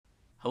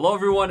Hello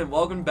everyone and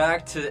welcome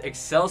back to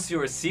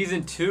Excelsior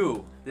Season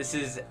 2. This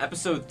is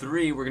Episode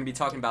 3. We're going to be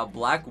talking about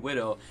Black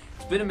Widow.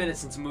 It's been a minute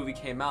since the movie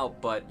came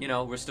out, but,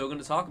 we're still going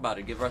to talk about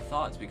it, give our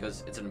thoughts,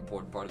 because it's an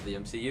important part of the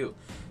MCU.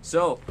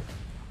 So,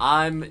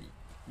 I'm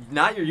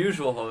not your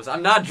usual host.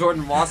 I'm not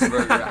Jordan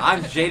Wassenberger.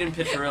 I'm Jaden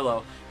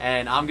Piccirillo,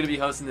 and I'm going to be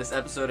hosting this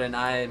episode, and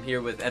I am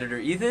here with editor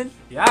Ethan.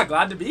 Yeah,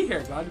 glad to be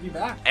here. Glad to be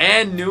back.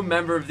 And new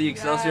member of the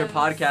Excelsior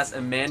podcast,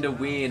 Amanda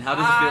Ween. How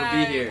does it feel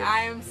to be here?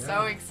 I am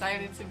so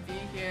excited to be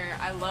here.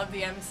 I love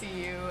the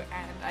MCU,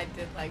 and I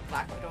did like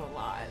Black Widow a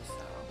lot,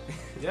 so.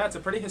 Yeah, it's a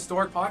pretty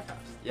historic podcast.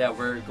 Yeah,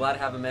 we're glad to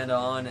have Amanda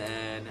on,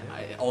 and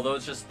although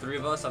it's just three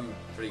of us, I'm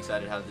pretty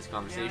excited to have this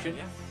conversation.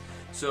 Yeah.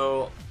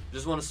 So,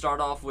 just want to start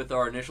off with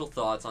our initial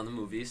thoughts on the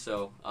movie.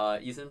 So,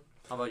 Ethan,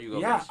 how about you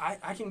go first? Yeah,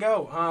 I can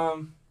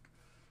go.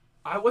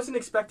 I wasn't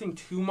expecting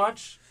too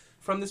much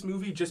from this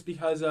movie just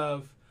because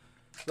of,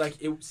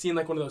 it seemed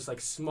like one of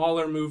those,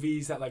 smaller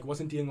movies that,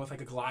 wasn't dealing with, a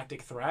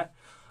galactic threat.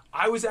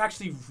 I was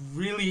actually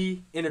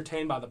really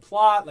entertained by the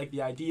plot,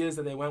 the ideas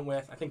that they went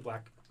with. I think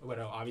Black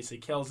Widow obviously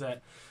kills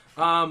it.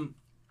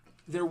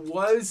 There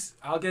was,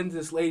 I'll get into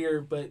this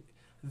later, but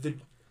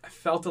I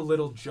felt a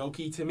little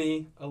jokey to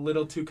me, a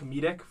little too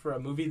comedic for a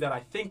movie that I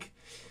think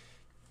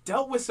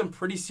dealt with some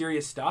pretty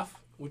serious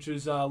stuff, which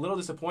was a little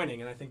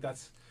disappointing, and I think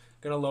that's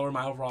going to lower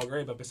my overall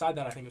grade. But beside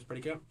that, I think it was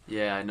pretty good.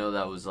 Yeah, I know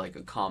that was a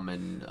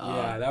common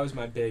that was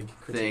my big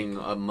critique thing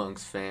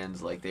amongst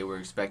fans. They were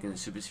expecting a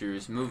super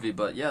serious movie,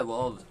 but yeah,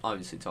 well,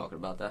 obviously talking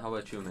about that. How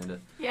about you,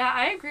 Amanda? Yeah,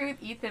 I agree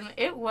with Ethan.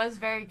 It was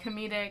very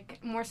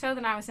comedic, more so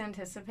than I was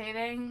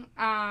anticipating.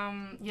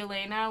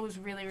 Yelena was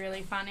really,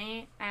 really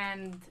funny,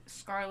 and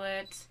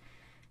Scarlet,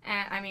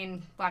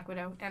 Black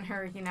Widow, and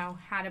her,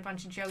 had a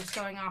bunch of jokes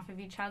going off of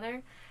each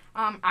other.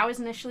 I was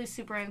initially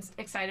super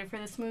excited for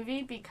this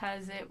movie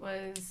because it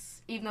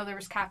was, even though there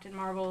was Captain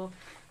Marvel,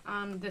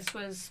 this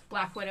was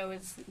Black Widow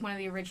is one of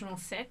the original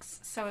 6,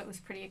 so it was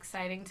pretty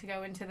exciting to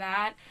go into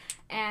that.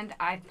 And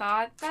I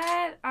thought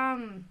that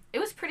it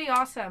was pretty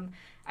awesome.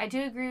 I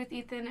do agree with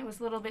Ethan, it was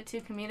a little bit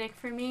too comedic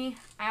for me.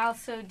 I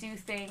also do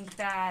think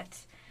that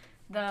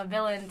the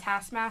villain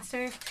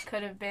Taskmaster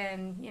could have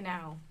been,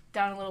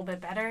 done a little bit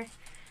better,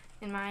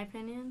 in my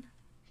opinion.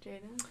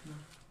 Jaden?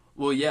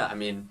 Well, yeah,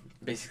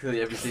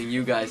 basically everything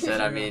you guys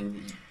said.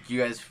 You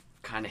guys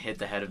kind of hit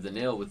the head of the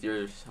nail with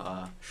your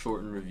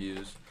shortened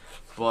reviews.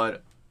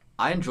 But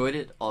I enjoyed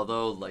it,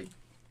 although,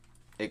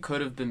 it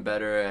could have been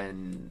better,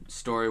 and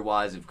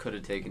story-wise, it could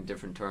have taken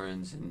different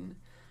turns.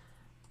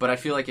 But I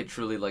feel like it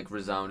truly,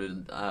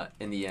 resounded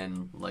in the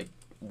end,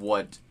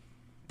 what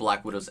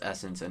Black Widow's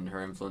essence and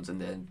her influence in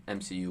the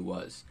MCU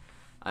was.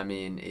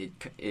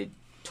 It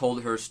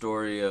told her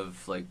story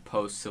of,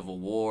 post-Civil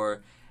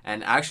War.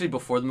 And actually,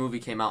 before the movie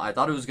came out, I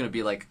thought it was going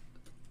to be,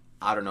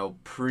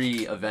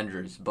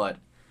 pre-Avengers. But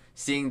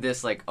seeing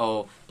this,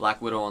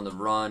 Black Widow on the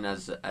run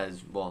as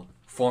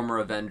former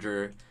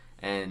Avenger,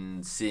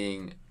 and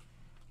seeing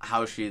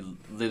how she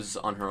lives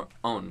on her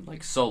own,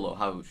 solo,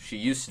 how she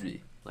used to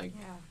be,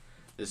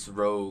 this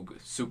rogue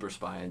super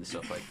spy and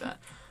stuff like that.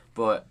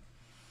 But,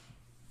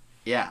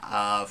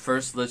 yeah,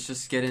 first let's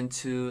just get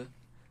into,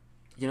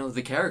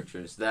 the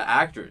characters, the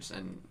actors,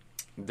 and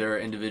their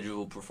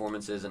individual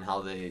performances and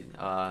how they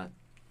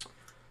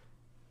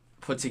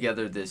put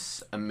together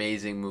this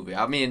amazing movie.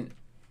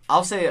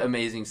 I'll say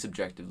amazing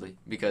subjectively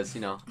because,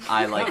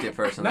 I liked it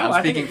personally.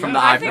 I'm speaking from the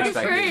eye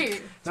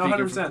perspective. No,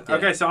 100%. Yeah.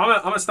 Okay, so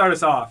I'm gonna start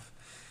us off.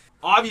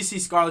 Obviously,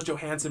 Scarlett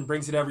Johansson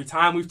brings it every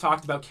time. We've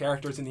talked about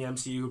characters in the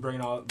MCU who bring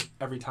it all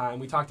every time.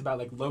 We talked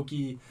about,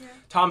 Loki. Yeah.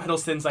 Tom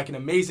Hiddleston's, an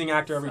amazing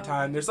actor every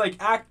time. There's,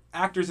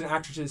 actors and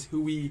actresses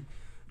who we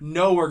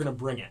know are going to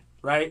bring it,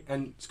 right?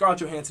 And Scarlett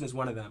Johansson is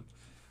one of them.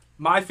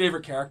 My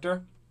favorite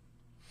character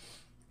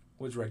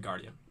was Red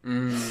Guardian.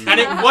 And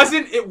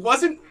it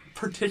wasn't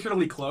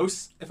particularly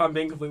close, if I'm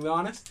being completely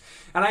honest.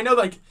 And I know,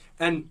 oh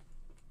my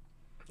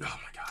God.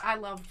 I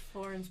loved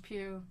Florence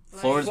Pugh.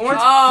 Florence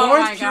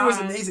Pugh was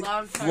amazing.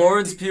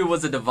 Florence Pugh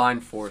was a divine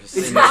force.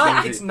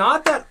 It's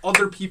not that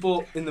other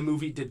people in the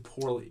movie did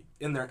poorly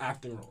in their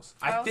acting roles.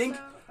 I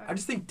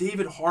just think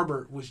David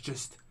Harbour was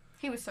just...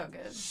 He was so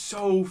good.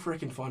 So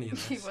freaking funny in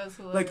this. He was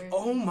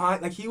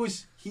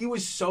hilarious. He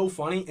was so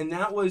funny, and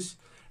that was,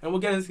 and we'll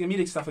get into the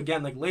comedic stuff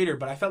again later,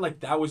 but I felt like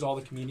that was all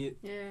the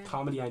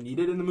comedy I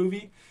needed in the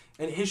movie.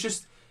 And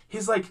his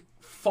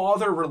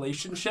father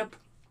relationship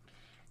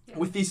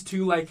with these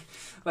two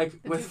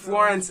with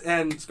Florence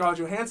and Scarlett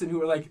Johansson,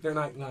 who are they're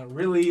not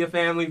really a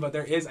family, but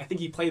there is, I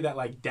think he played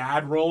that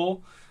dad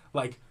role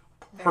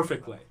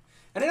perfectly.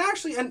 And it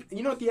actually, and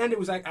at the end it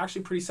was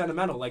actually pretty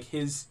sentimental,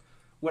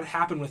 what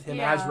happened with him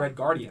as Red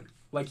Guardian.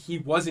 He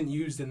wasn't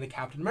used in the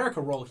Captain America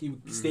role. He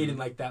stayed in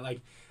that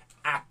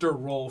actor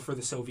role for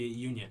the Soviet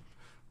Union,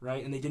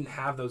 right? And they didn't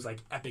have those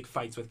epic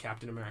fights with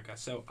Captain America.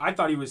 So I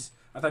thought he was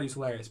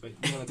hilarious. But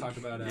you want to talk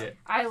about?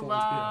 I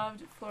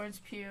loved Florence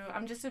Pugh.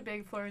 I'm just a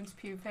big Florence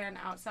Pugh fan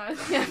outside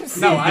of the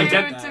MCU. No, I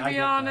get that. To be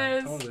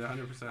honest, totally,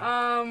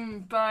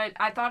 100%. But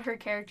I thought her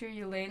character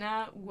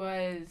Yelena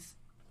was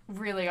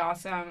really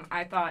awesome.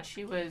 I thought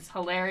she was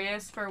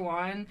hilarious, for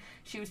one.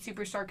 She was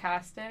super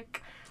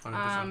sarcastic.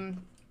 100%.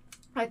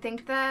 I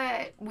think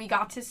that we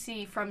got to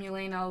see from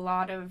Yelena a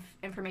lot of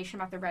information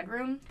about the Red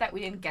Room that we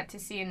didn't get to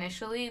see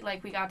initially.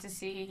 Like, we got to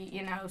see,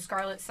 you know,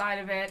 Scarlett's side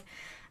of it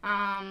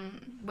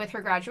with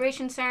her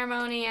graduation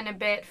ceremony, and a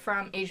bit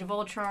from Age of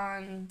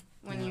Ultron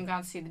when you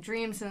got to see the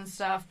dreams and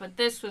stuff. But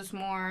this was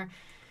more,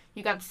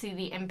 you got to see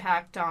the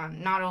impact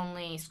on not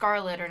only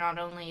Scarlett or not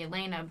only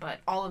Yelena,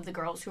 but all of the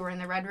girls who were in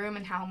the Red Room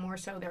and how more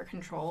so they're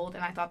controlled.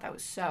 And I thought that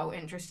was so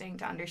interesting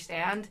to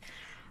understand.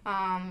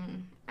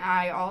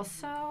 I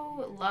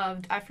also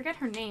loved, I forget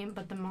her name,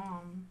 but the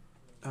mom.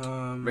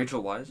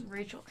 Rachel Weisz?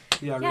 Rachel.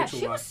 Yeah, Yeah, Rachel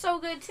she Weisz. was so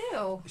good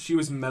too. She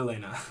was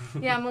Yelena.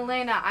 Yeah,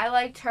 Yelena. I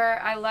liked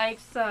her. I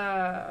liked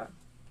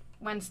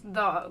when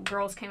the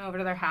girls came over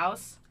to their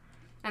house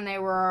and they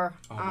were,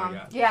 Oh my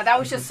God. yeah, that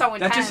was just so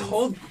intense. That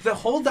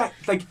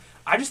just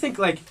I just think,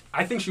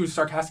 I think she was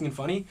sarcastic and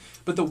funny,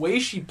 but the way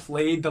she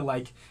played the,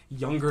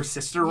 younger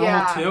sister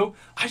role, too,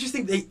 I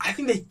think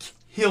they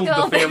killed the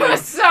family. It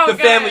was so the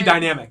good. family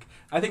dynamic.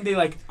 I think they,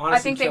 honestly I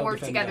think they killed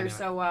worked the family together dynamic.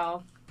 so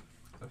well.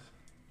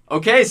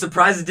 Okay,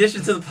 surprise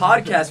addition to the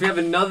podcast. We have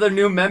another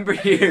new member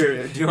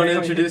here. Do you want to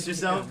introduce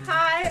yourself?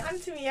 Hi, I'm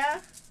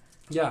Tamia.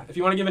 Yeah, if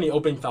you want to give any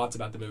opening thoughts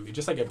about the movie,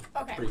 just a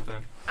Okay. brief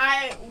thing.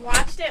 I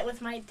watched it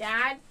with my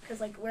dad because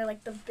we're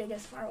the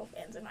biggest Marvel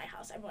fans in my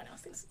house. Everyone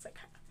else thinks it's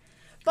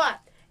but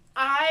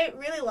I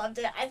really loved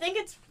it.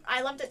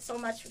 I loved it so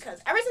much because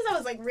ever since I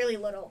was really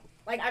little,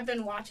 I've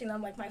been watching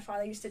them. My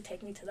father used to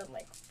take me to them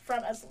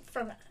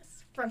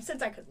from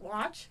since I could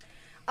watch.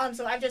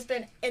 So I've just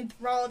been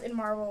enthralled in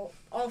Marvel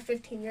all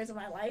 15 years of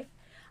my life.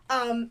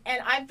 And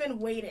I've been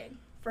waiting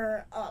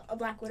for a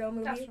Black Widow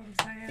movie. That's what I'm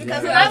saying.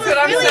 Because Yeah. when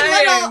I was really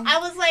little, I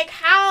was like,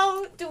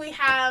 how do we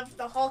have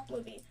the Hulk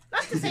movie?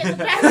 Not to say it's a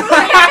bad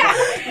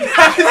movie.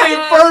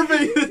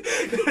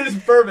 Perfect. That is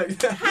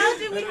perfect. How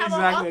do we That's have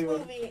exactly a what-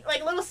 Hulk movie?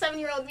 Little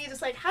 7-year-old me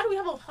just how do we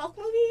have a Hulk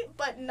movie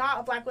but not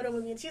a Black Widow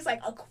movie? And she's a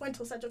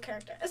quintessential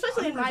character,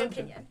 especially in my 100%.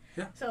 opinion.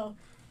 Yeah. So,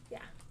 yeah,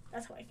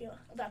 that's how I feel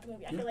about the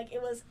movie. I feel like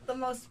it was the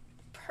most,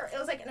 it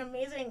was an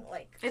amazing,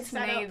 It's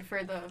setup. made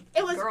for the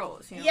It was-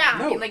 girls, you know? yeah.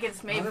 I mean, No,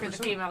 it's made for the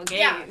 100%. female gaze.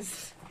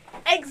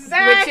 Yeah.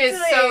 Exactly. Which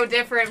is so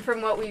different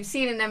from what we've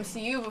seen in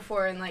MCU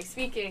before. And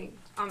speaking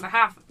on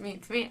behalf of me,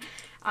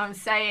 I'm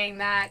saying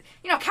that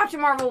Captain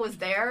Marvel was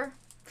there,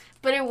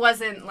 but it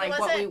wasn't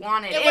what we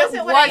wanted. It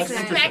wasn't what I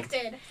wasn't.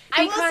 expected.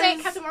 I will say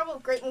Because- Captain Marvel,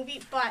 great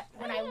movie, but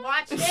when I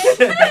watched it,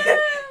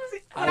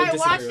 I would disagree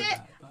watched with it,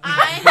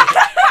 that,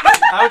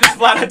 but- I would just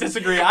flat out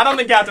disagree. I don't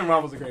think Captain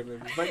Marvel's a great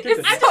movie. But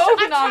It's I'm so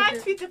trying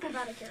to be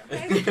diplomatic here.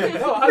 Okay?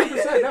 No,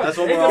 100%. No. That's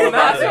what Hey, we're all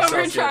about. That's what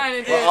we're Excelsior.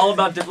 trying to do. We're all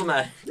about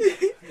diplomat.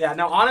 Yeah,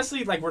 no,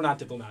 honestly, we're not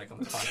diplomatic on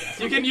this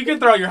podcast. You can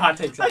throw your hot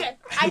takes out. Okay,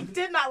 I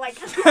did not like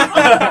Captain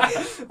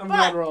Marvel. I'm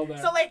glad we're all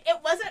there. So it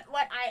wasn't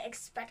what I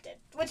expected,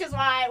 which is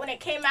why when it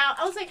came out,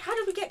 I was like, how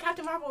did we get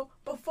Captain Marvel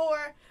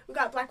before we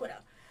got Black Widow?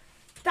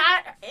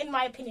 That, in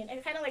my opinion,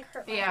 it kind of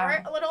hurt my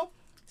heart a little.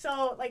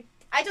 So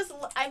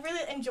I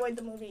really enjoyed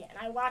the movie, and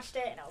I watched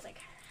it, and I was like,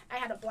 I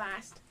had a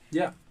blast.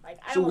 Yeah. I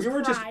So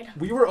almost cried.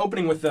 we were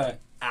opening with the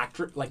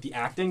the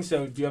acting.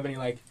 So do you have any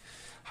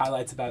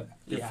highlights about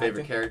the Your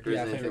favorite acting? characters,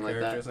 Yeah, anything favorite like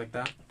that? characters like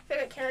that?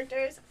 Favorite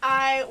characters,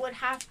 I would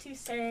have to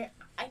say,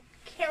 I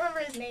can't remember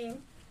his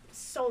name.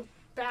 So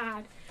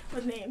bad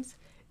with names.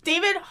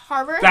 David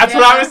Harbour. That's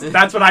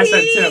what I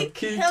said He too.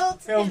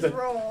 killed his it.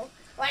 role.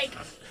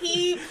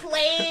 He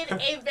played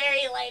a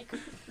very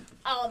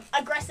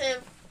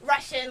aggressive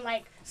Russian,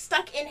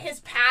 stuck in his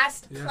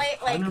past, Yeah, play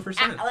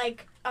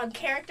 100%.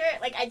 character.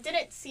 I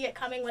didn't see it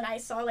coming when I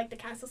saw the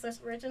cast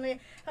list originally.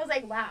 I was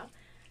like, wow.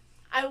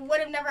 I would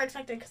have never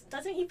expected, because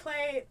doesn't he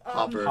play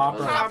Hopper.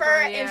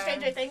 Hopper in yeah.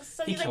 Stranger Things?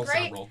 So He he's a kills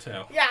great, that role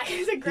too. yeah,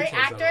 he's a great He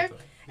kills that role, actor. too.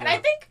 And Yeah. I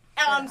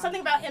think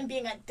something about him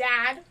being a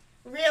dad,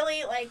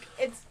 really,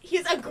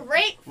 he's a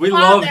great We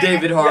father. love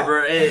David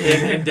Harbour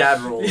in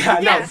dad roles. Yeah, no.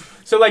 Yeah.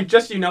 So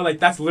just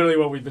that's literally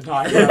what we've been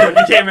talking about when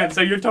you came in.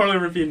 So you're totally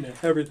repeating it,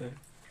 everything.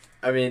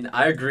 I mean,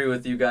 I agree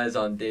with you guys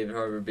on David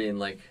Harbour being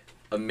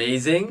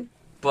amazing,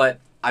 but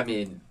I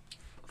mean,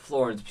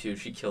 Florence Pugh,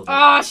 she killed it.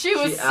 Oh, she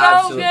was so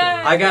absolutely good. killed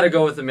it. I gotta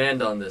go with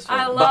Amanda on this one.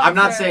 I But love I'm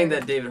not her. saying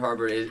that David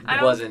Harbour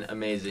wasn't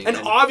amazing. And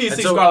obviously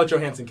and so- Scarlett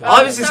Johansson killed it.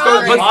 Obviously,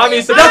 Sorry. but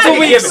Obviously, that's what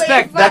we Obviously,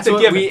 expect. but- That's That's a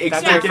what given. we That's a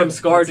expect given. from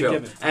ScarJo. That's a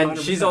given. And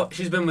 100%.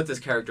 she's been with this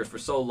character for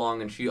so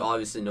long, and she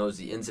obviously knows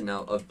the ins and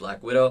outs of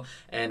Black Widow.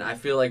 And I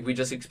feel like we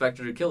just expect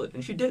her to kill it,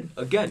 and she did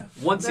again,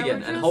 once That again.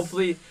 was And just-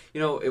 hopefully,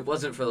 it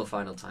wasn't for the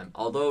final time.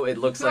 Although it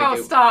looks Oh, like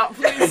it, stop.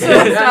 Please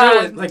Yeah,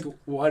 stop. no,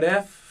 what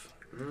if?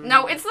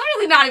 No, it's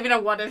literally not even a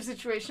what-if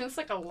situation. It's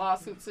a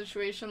lawsuit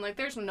situation.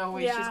 There's no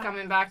way she's Yeah.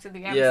 coming back to the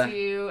Yeah.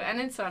 MCU,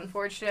 and it's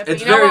unfortunate. But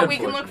It's you know very what we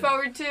can look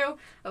unfortunate. forward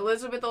to?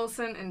 Elizabeth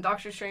Olsen and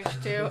Doctor Strange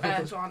 2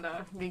 as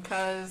Wanda.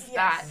 Because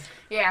Yes.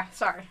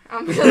 sorry.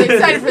 I'm really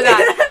excited for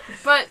that.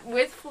 But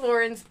with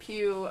Florence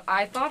Pugh,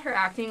 I thought her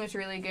acting was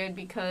really good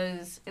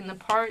because in the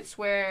parts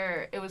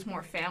where it was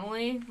more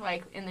family,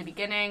 in the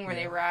beginning where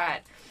they were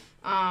at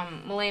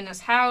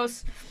Melena's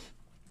house,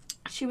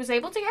 she was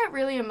able to get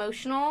really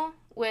emotional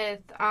with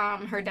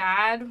her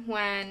dad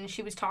when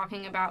she was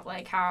talking about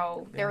like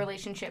how their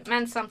relationship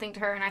meant something to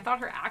her, and I thought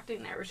her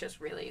acting there was just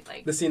really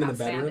like the scene in the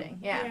bedroom.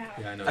 Yeah,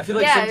 I know. I feel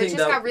like it something just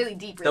that got really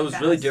deep. that was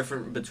really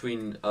different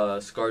between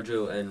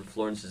ScarJo and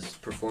Florence's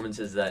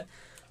performances. That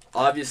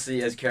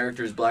obviously, as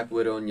characters, Black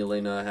Widow and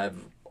Yelena have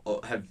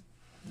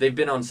they've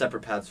been on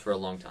separate paths for a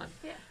long time.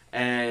 Yeah.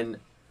 And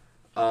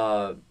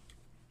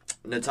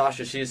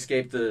Natasha, she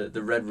escaped the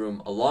Red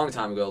Room a long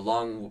time ago,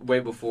 way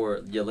before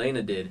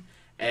Yelena did,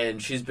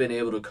 and she's been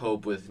able to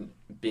cope with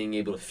being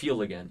able to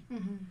feel again.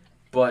 Mm-hmm.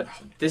 But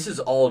this is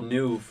all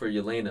new for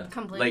Yelena.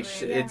 Completely. Like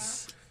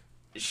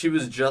she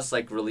was just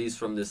like released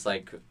from this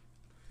like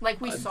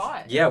we saw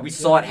it. Yeah, we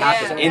saw it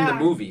happen in the Yeah.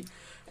 movie,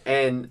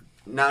 and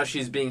now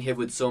she's being hit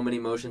with so many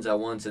emotions at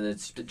once, and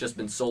it's just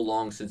been so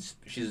long since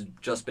she's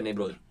just been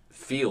able to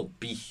feel,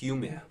 be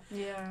human.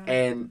 Yeah.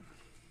 And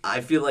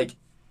I feel like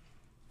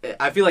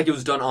it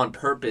was done on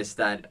purpose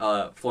that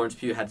Florence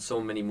Pugh had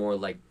so many more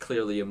like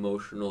clearly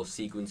emotional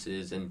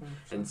sequences and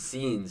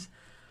scenes,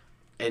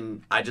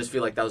 and I just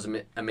feel like that was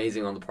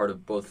amazing on the part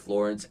of both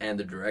Florence and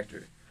the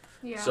director.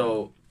 Yeah.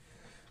 So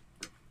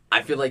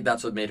I feel like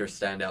that's what made her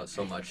stand out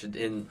so much,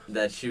 in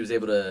that she was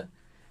able to,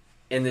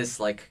 in this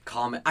like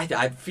comedy.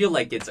 I feel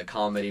like it's a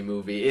comedy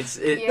movie.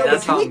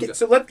 That's how.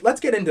 So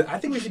let's get into. I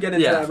think we should get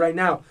into that right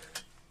now.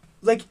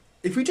 Like,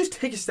 if we just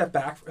take a step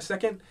back for a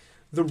second,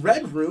 the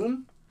Red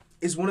Room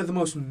is one of the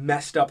most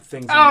messed up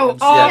things in the MCU.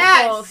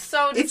 Awful.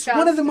 So disgusting. It's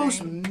one of the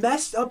most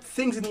messed up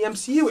things in the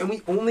MCU, and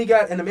we only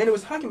got, and Amanda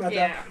was talking about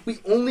that, we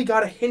only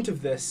got a hint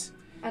of this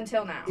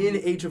until now in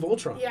Age of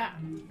Ultron.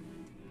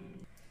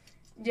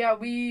 Yeah,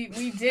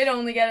 we did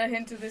only get a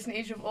hint of this in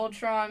Age of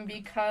Ultron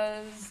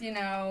because, you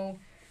know,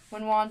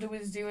 when Wanda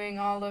was doing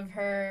all of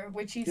her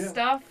witchy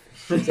stuff,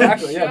 she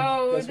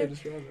showed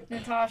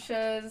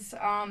Natasha's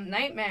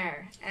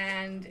nightmare,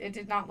 and it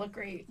did not look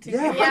great.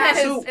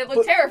 It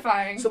looked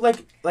terrifying. So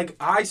like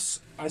I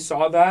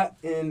saw that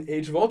in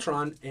Age of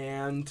Ultron,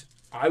 and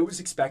I was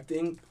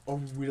expecting a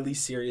really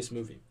serious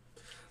movie.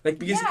 Like,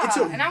 because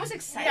and I was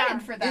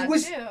excited for that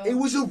too. It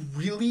was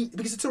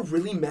because it's a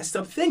really messed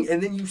up thing,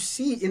 and then you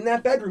see in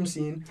that bedroom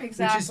scene, which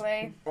is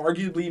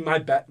arguably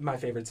my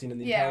favorite scene in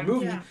the entire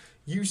movie.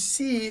 You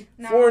see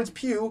Florence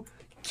Pugh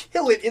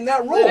kill it in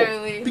that role.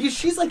 Literally. Because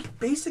she's like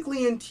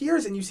basically in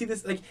tears, and you see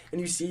this and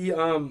you see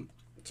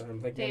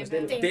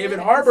David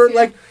Harbour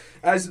like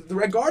as the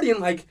Red Guardian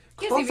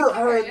comfort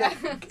her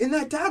in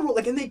that dad role,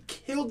 and they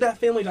killed that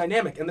family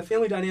dynamic, and the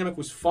family dynamic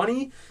was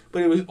funny,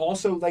 but it was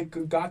also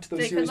got to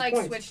those serious points.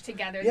 They could switch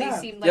together. Yeah.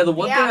 They seemed like the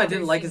one thing I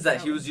didn't like is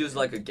that he was used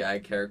like a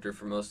gag character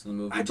for most of the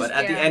movie, but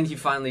at the end he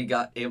finally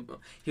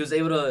he was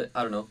able to,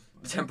 I don't know,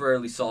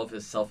 temporarily solve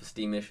his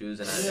self-esteem issues,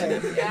 and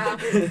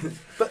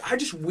But I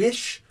just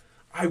wish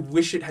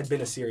it had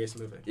been a serious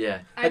movie.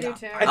 Yeah, I do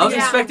too. I was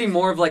expecting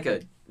more of like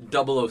a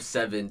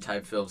 007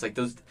 type films, like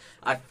those.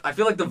 I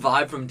feel like the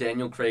vibe from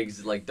Daniel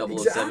Craig's like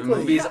 007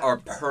 movies are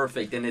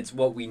perfect, and it's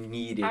what we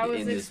needed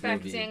in this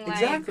movie.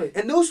 Exactly,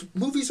 and those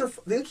movies are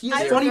he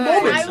has funny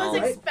moments. I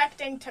was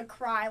expecting to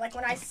cry. Like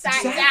when I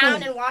sat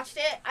down and watched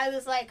it, I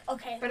was like,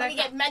 okay, let me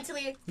get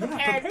mentally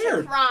prepared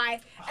to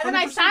cry. And then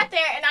I sat there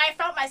and I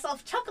felt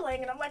myself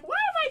chuckling, and I'm like, why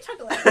am I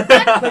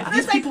chuckling?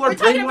 These people are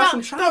brainwashed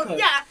from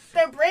childhood.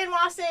 They're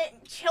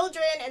brainwashing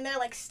children, and they're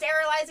like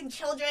sterilizing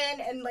children,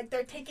 and like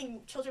they're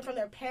taking children from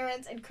their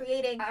parents and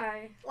creating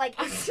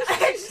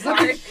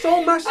sorry.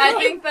 So much. I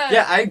think that.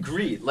 Yeah, I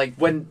agree. Like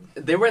when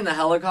they were in the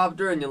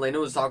helicopter and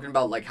Yelena was talking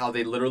about like how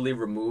they literally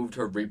removed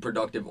her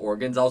reproductive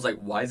organs, I was like,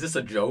 why is this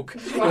a joke?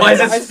 Why is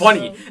this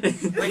funny?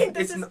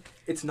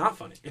 It's not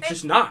funny. It's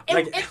just not.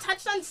 It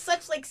touched on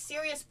such like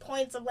serious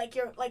points of like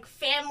your like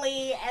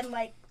family and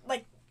like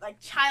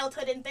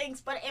childhood and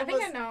things, but I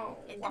think I know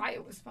why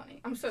it was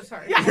funny. I'm so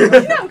sorry. Yeah,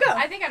 no, go.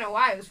 I think I know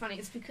why it was funny.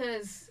 It's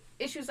because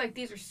issues like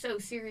these are so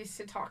serious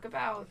to talk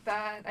about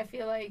that I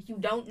feel like you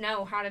don't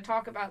know how to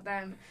talk about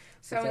them.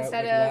 So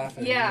instead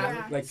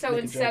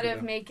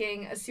of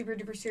making a super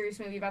duper serious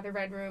movie about the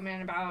Red Room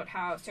and about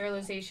how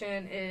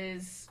sterilization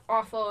is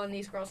awful and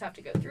these girls have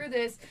to go through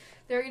this,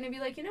 they're going to be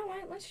like, you know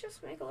what, let's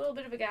just make a little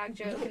bit of a gag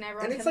joke and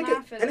everyone can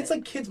laugh at it. And it's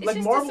like kids, like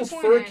Marvel's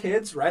for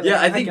kids, right?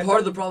 Yeah, I think part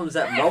of the problem is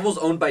that Marvel's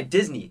owned by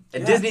Disney,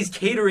 and Disney's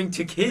catering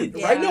to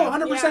kids. Right? No,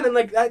 100%, and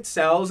like that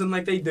sells, and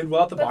like they did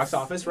well at the box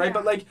office, right?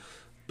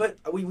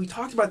 But we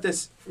talked about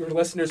this for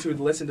listeners who had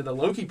listened to the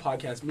Loki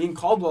podcast. Me and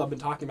Caldwell have been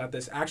talking about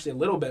this actually a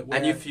little bit.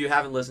 And if you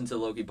haven't listened to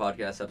the Loki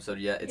podcast episode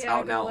yet, it's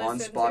out now on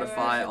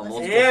Spotify, on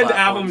multiple and platforms.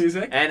 Apple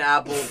Music. And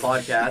Apple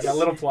Podcasts. Yeah, a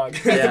little plug.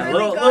 Yeah,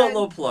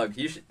 little plug.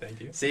 You should.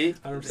 Thank you. See?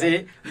 100%.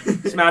 See?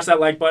 Smash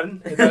that like button.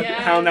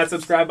 Pound that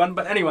subscribe button.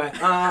 But anyway.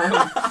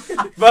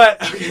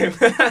 But, okay.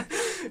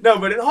 No,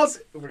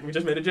 but we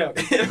just made a joke.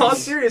 In all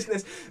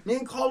seriousness, me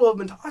and Caldwell have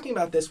been talking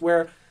about this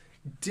where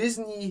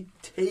Disney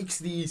takes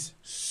these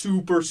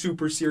super,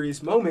 super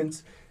serious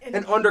moments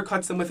and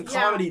undercuts them with a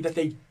comedy that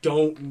they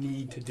don't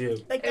need to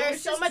do. Like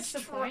there's so much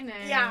and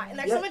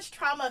there's so much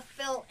trauma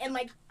filled in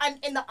like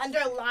in the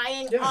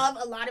underlying of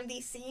a lot of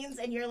these scenes,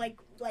 and you're like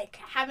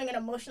having an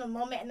emotional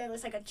moment, and then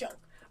there's like a joke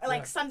or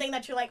like something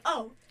that you're like,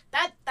 oh,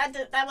 that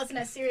wasn't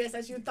as serious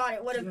as you thought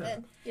it would have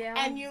been. Yeah.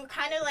 And you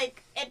kind of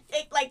like it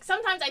like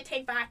sometimes I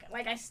take back,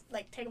 like I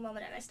like take a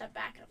moment and I step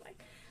back and I'm like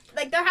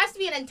there has to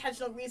be an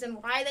intentional reason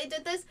why they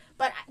did this,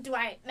 but do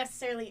I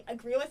necessarily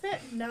agree with it?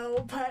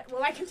 No, but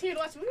will I continue to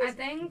watch movies? I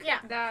think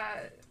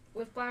that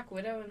with Black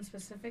Widow in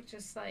specific,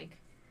 just like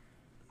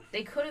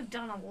they could have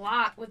done a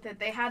lot with it.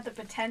 They had the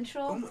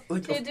potential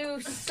to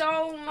do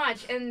so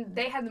much, and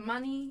they had the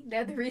money, they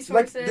had the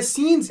resources. Like the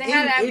scenes in Age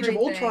of everything.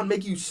 Ultron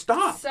make you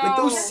stop. So, like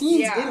those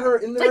scenes in her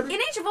in the like in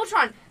Age of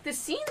Ultron, the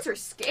scenes are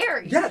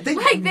scary. Yeah, they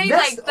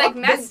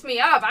messed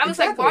me up. I was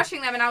like watching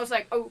them, and I was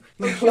like, oh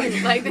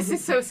shit, like this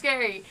is so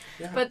scary.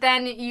 Yeah. But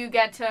then you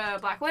get to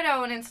Black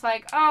Widow, and it's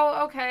like,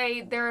 oh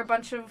okay, there are a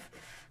bunch of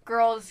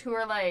girls who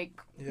are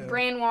like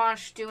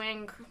brainwashed,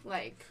 doing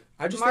like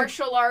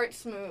martial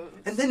arts moves.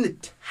 And then the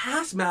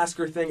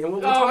Taskmaster thing, and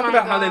we'll talk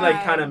about how they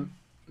like kind of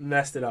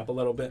messed it up a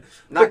little bit.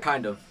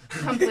 Kind of.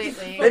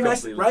 Completely. They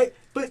messed it, right?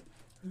 But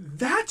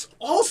that's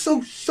also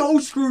so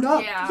screwed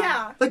up.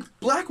 Yeah. Like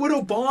Black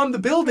Widow bombed the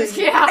building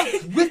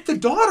with the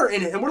daughter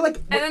in it, and we're like,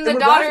 and then the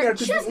daughter,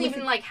 she doesn't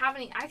even like have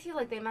any. I feel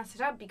like they messed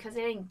it up because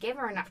they didn't give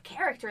her enough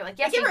character. Like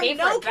yes, they gave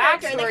her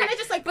backstory. They kind of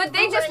just like, but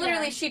they just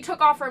literally, she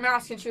took off her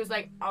mask and she was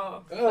like,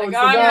 like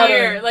I'm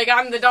here, like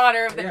I'm the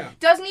daughter of the.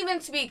 Doesn't even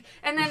speak.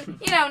 And then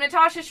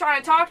Natasha's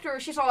trying to talk to her.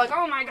 She's all like,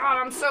 oh my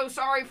god, I'm so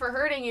sorry for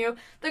hurting you.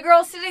 The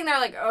girl's sitting there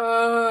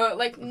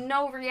like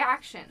no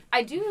reaction.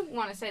 I do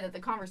want to say that the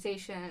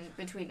conversation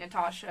between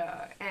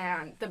Natasha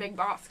and the big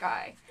boss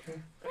guy, it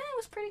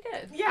was pretty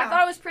good. Yeah. I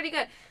thought it was pretty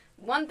good.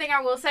 One thing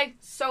I will say,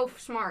 so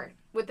smart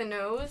with the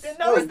nose.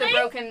 With the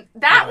broken.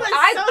 That was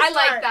I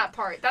like that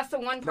part. That's the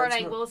one part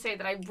I will say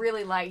that I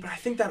really liked. But I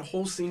think that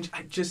whole scene,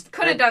 I just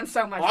could have done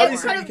so much.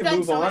 Obviously, we can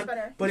move on,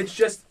 but it's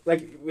just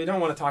like we don't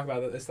want to talk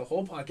about this the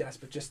whole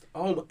podcast, but just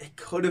it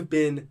could have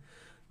been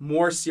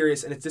more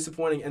serious, and it's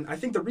disappointing. And I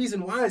think the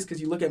reason why is because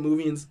you look at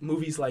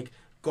movies like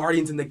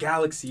Guardians in the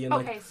Galaxy and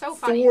so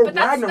funny. Thor but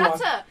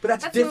Ragnarok, but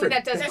that's different.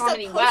 That does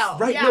comedy well,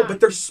 right? Yeah. No, but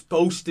they're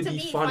supposed to be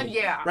funny,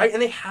 right?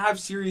 And they have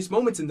serious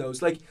moments in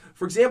those. Like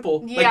for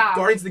example, like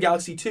Guardians of the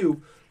Galaxy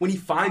 2, when he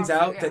finds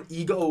out that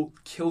Ego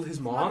killed his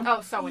mom.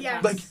 Oh, so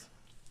intense. Like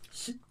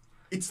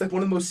it's like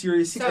one of the most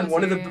serious scenes and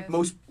one of the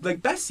most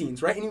like best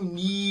scenes, right? And you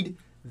need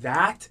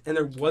that, and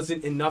there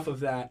wasn't enough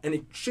of that, and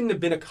it shouldn't have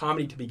been a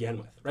comedy to begin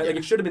with, right? Like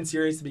it should have been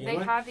serious to begin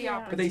with. They had the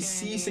opportunity, but they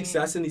see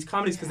success in these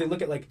comedies because they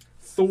look at like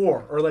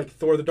Thor or like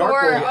Thor the Dark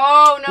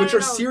World, which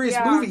are serious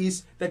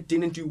movies that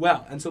didn't do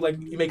well, and so like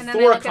you make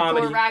Thor a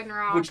comedy,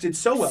 which did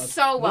so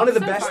well, one of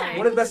the best,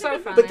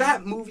 but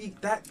that movie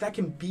that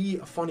can be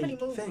a funny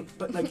thing,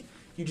 but like.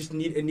 You just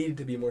needed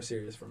to be more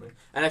serious for me.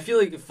 And I feel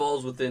like it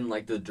falls within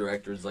like the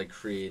director's like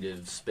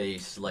creative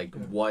space, like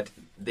what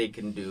they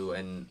can do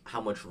and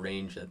how much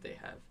range that they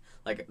have.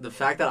 Like the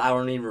fact that I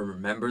don't even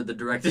remember the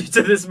director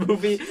to this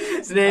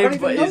movie's name,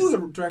 but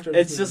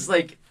it's just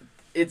like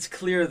it's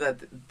clear that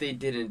they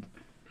didn't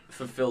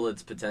fulfill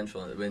its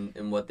potential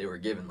in what they were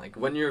given. Like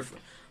when you're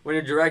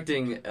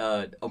directing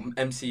an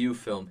MCU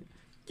film,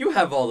 you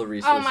have all the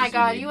resources. Oh my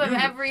god, you have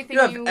everything.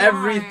 You have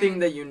everything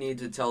that you need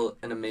to tell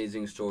an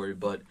amazing story,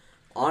 but.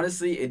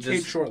 Honestly, it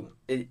just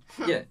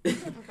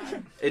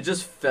it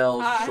just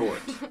fell short.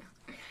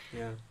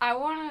 Yeah.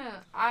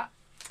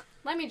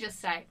 Let me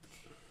just say,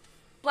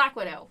 Black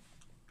Widow.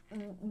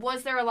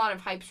 Was there a lot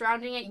of hype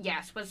surrounding it?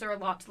 Yes. Was there a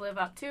lot to live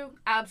up to?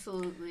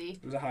 Absolutely.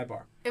 It was a high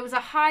bar. It was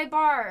a high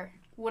bar.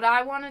 Would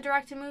I want to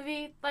direct a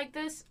movie like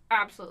this?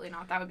 Absolutely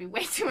not. That would be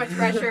way too much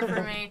pressure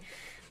for me.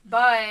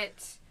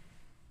 But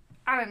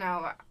I don't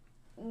know.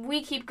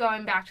 We keep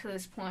going back to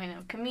this point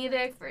of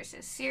comedic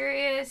versus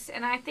serious,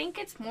 and I think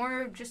it's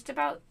more just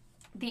about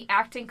the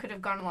acting could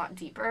have gone a lot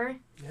deeper.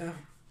 Yeah.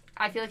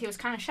 I feel like it was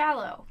kind of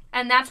shallow.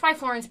 And that's why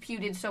Florence Pugh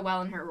did so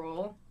well in her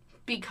role,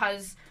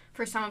 because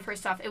for some of her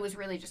stuff, it was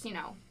really just,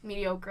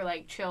 mediocre,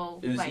 like, chill.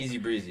 It was easy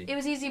breezy. It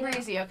was easy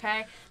breezy,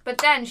 okay? But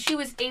then she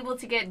was able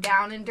to get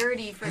down and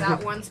dirty for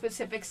that one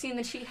specific scene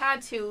that she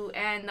had to,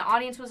 and the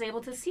audience was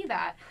able to see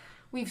that.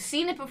 We've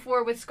seen it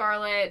before with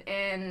Scarlett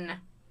in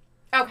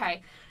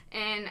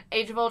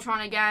Age of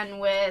Ultron again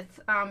with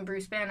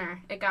Bruce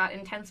Banner. It got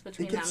intense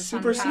between them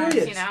super sometimes,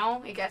 serious.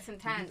 It gets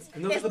intense.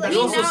 And we've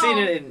also seen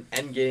it in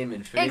Endgame,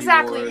 Infinity War.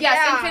 Exactly,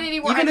 yes, Infinity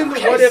War. Even in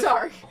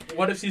the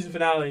What If season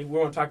finale, we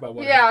won't talk about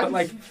What If. Yeah. But,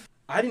 like,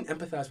 I didn't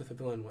empathize with the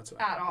villain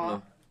whatsoever. At all.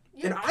 No.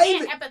 You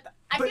can't empathize.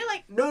 I feel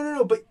like...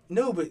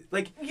 No, but,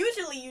 like...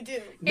 Usually you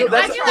do. No,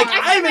 that's... I feel like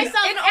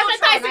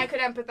I could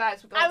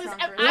empathize with Ultron.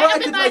 I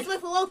empathize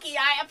with Loki.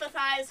 I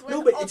empathize with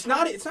No, but it's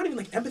not even,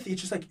 like, empathy.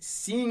 It's just, like,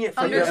 seeing it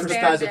from... You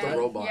empathize with the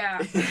robot.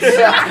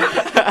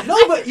 Yeah.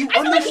 No, but you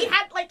understand... Like he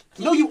had, like...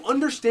 you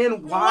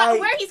understand why...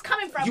 Where he's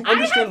coming from. You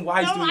understand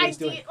why he's doing what he's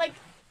doing. Like,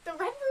 the Red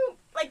Room...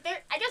 Like,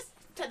 I guess...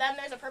 to them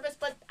there's a purpose,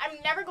 but I'm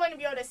never going to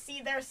be able to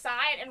see their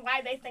side and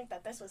why they think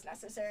that this was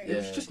necessary. Yeah.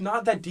 It's just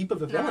not that deep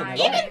of a villain at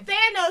all. Even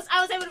Thanos,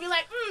 I was able to be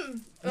like,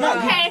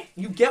 Yeah,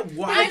 you get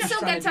why I he's still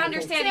trying get to do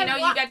understand, things. you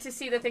know, you get to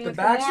see the thing The with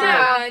backstory.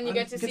 Gamora, and you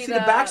get to see the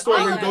backstory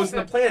all where of he goes it.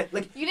 to the planet.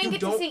 Like You didn't get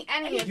to see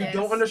any of You this.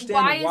 don't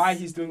understand why is-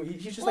 he's doing.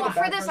 He's just Well, like a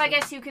bad for this, person. I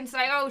guess you can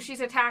say, oh,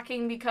 she's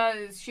attacking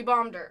because she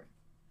bombed her.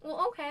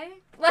 Well, okay.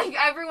 Like,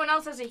 everyone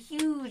else has a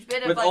huge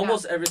bit of, With like,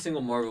 almost every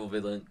single Marvel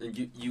villain,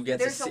 you get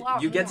to There's a see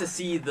lot you get more. to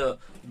see the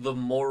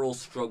moral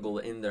struggle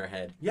in their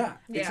head. Yeah,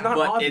 it's Yeah. not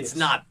But obvious.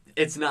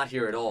 it's not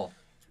here at all.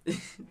 And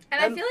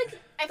I feel like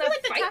the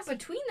the fight task-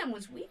 between them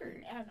was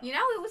weird. I don't know. You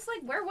know, it was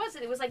like, where was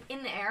it? It was like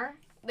in the air.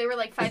 They were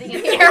like fighting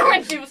in the air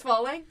when she was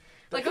falling.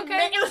 Like,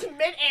 okay. It was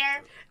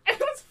mid-air. It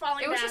was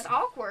falling It was down. just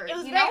awkward. It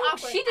was you very know?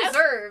 awkward. She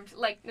deserved,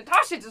 like,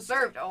 Natasha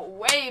deserved a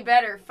way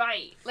better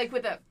fight. Like,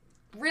 with a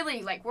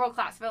really, like,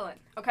 world-class villain.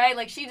 Okay?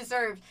 Like, she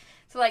deserved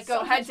to, like, go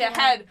So much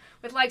head-to-head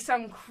with, like,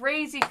 some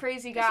crazy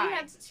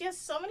guy. She has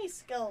so many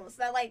skills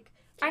that, like,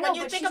 I know, when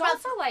you but think she's about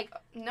also, like,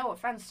 no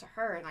offense to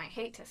her, and I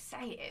hate to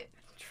say it.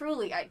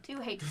 Truly, I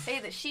do hate to say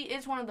that she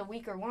is one of the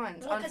weaker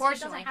ones, Well, 'cause it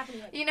unfortunately. doesn't happen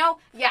yet. You know,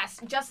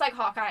 yes, just like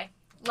Hawkeye.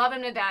 Love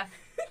him to death.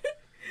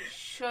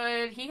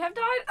 Should he have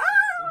died?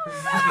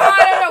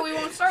 I don't know. We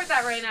won't start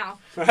that right now.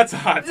 That's a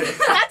hot take.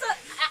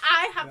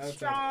 I have That's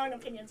strong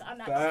opinions on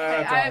that. That's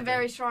I have awesome.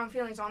 very strong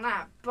feelings on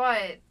that.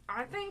 But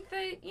I think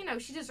that, you know,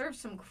 she deserves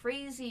some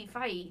crazy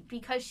fight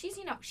because she's,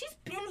 you know, she's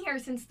been here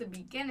since the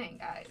beginning,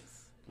 guys.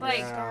 Like,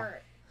 Yeah.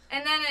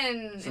 and then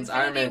in Since Infinity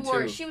Iron Man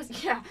War, 2. she was,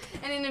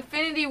 and in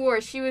Infinity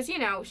War, she was, you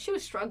know, she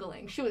was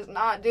struggling. She was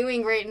not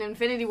doing great in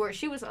Infinity War.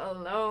 She was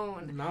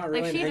alone. Not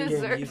really Like, she an Endgame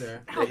deserves.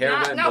 either. The hair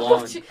went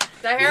blonde.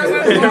 The hair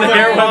went blonde. The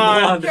hair went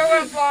blonde. Hair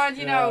went blonde,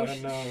 you know.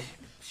 Yeah, no.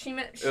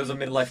 It was a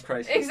midlife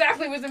crisis.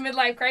 Exactly, it was a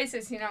midlife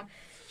crisis, you know.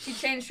 She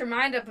changed her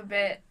mind up a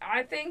bit.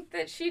 I think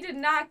that she did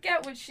not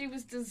get what she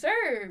was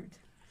deserved.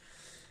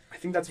 I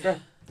think that's fair.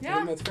 Yeah.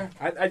 I think that's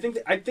fair. I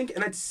think,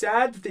 and it's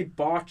sad that they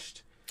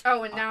botched.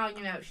 Oh, and now,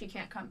 you know, she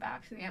can't come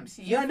back to the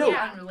MCU Yeah, no, for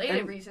unrelated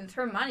and- reasons.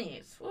 Her money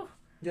is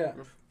Yeah.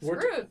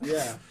 screwed.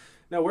 Yeah.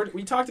 No,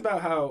 we talked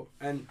about how,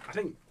 and I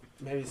think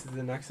maybe this is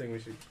the next thing we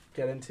should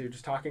get into,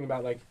 just talking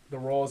about, like, the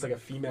role as, like, a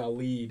female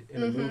lead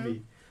in a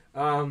movie.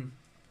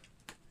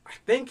 I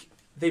think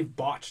they've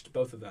botched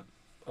both of them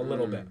a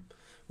little bit,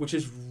 which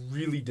is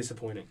really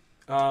disappointing.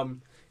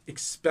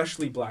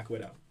 Especially Black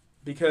Widow.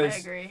 Because I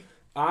agree.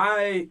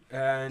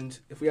 and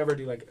if we ever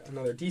do, like,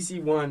 another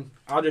DC one,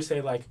 I'll just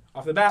say, like,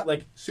 off the bat,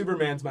 like,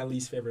 Superman's my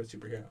least favorite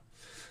superhero.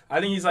 I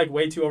think he's, like,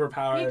 way too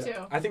overpowered. Me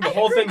too. I think the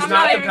whole thing's I'm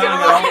not not even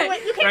compelling gonna at all. lie.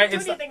 You can't Right? do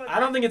It's anything with I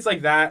don't that. think it's,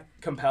 like, that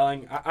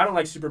compelling. I don't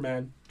like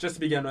Superman, just to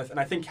begin with, and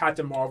I think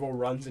Captain Marvel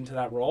runs into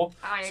that role.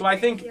 So I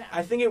think Yeah.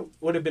 it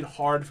would have been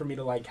hard for me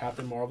to like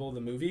Captain Marvel,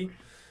 the movie,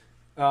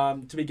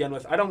 to begin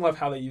with. I don't love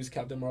how they use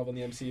Captain Marvel in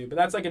the MCU, but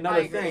that's, like, another I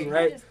agree. thing,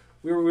 right?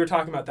 We were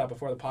talking about that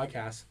before the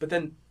podcast, but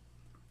then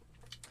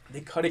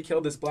they could have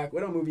killed this Black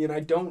Widow movie, and I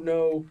don't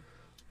know.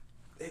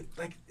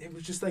 It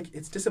was just, like,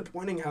 it's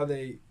disappointing how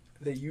they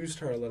used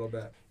her a little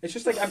bit. It's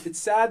just, like, it's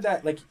sad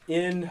that, like,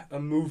 in a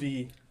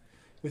movie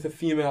with a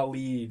female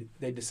lead,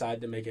 they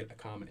decide to make it a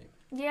comedy.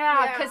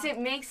 Yeah, because it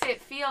makes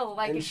it feel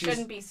like And it she's-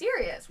 shouldn't be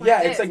serious. When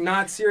Yeah, it it's, is. like,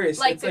 not serious.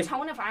 Like, it's the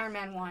tone of Iron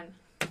Man 1.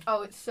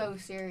 Oh, it's so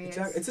serious.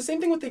 Exactly. It's the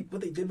same thing what they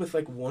did with,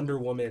 like, Wonder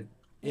Woman.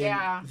 In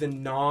Yeah.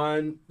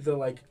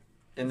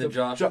 In the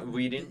Josh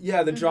Whedon.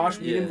 Yeah, the Josh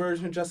Whedon Yeah.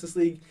 version of Justice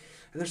League.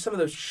 And there's some of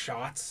those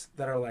shots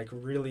that are, like,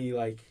 really,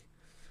 like,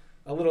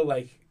 a little,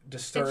 like,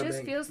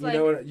 disturbing. feels you like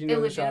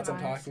know the shots I'm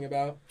illegitimized. talking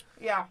about?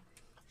 Yeah.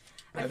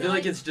 I feel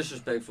like it's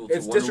disrespectful to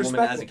It's Wonder Woman as a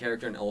disrespectful.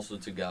 character and also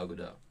to Gal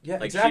Gadot. Yeah,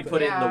 Like, exactly. she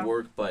put in Yeah. the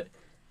work, but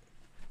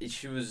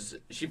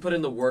she put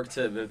in the work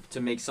to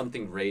make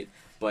something great,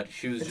 but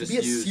she was And to just be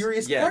a used,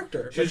 serious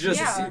character. She was just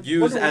Yeah.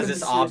 used Wonder as Woman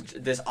this is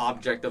serious. this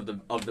object of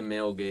the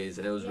male gaze,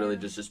 and it was really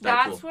Yeah.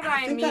 disrespectful. That's what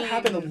I I think mean. that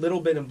happened a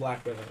little bit in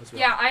Black Widow as well.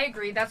 Yeah, I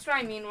agree. That's what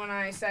I mean when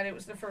I said it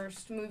was the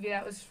first movie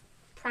that was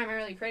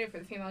primarily created for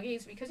the female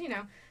gaze, because, you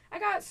know, I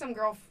got some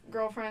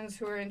girlfriends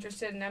who are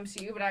interested in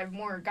MCU, but I have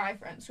more guy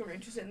friends who are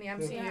interested in the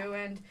MCU,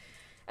 and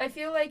I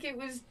feel like it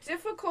was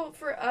difficult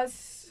for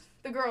us,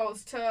 the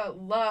girls, to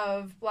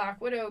love Black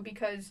Widow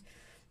because,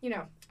 you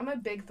know, I'm a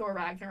big Thor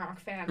Ragnarok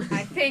fan.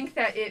 I think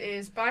that it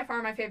is by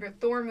far my favorite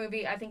Thor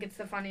movie. I think it's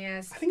the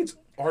funniest. I think it's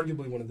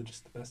arguably one of the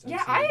best Yeah,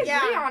 MCU. I agree,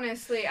 Yeah.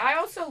 honestly. I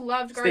also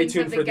loved Stay Guardians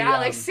tuned of for the the,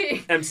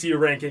 Galaxy. MCU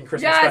ranking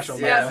Christmas Yes, special.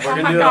 yes. Yeah, man. Oh we're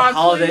my gonna do God, a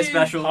holiday please.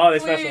 special. Holiday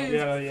Please.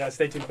 special. Yeah,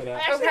 stay tuned for I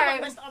that. actually have Okay.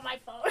 a list on my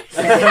phone.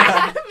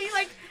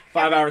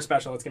 5-hour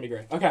special. It's gonna be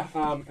great. Okay.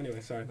 Anyway,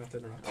 sorry, not to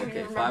interrupt. I don't Okay,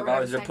 even 5 remember what I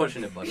hours. was They're saying.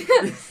 pushing it,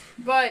 buddy.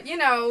 But, you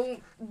know,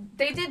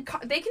 they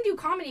can do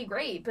comedy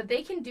great, but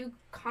they can do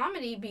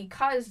comedy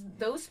because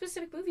those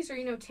specific movies are,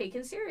 you know,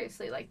 taken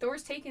seriously. Like,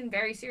 Thor's taken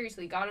very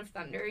seriously. God of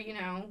Thunder, you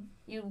know,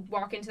 you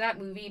walk into that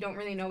movie, you don't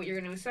really know what you're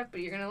going to expect, but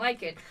you're going to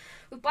like it.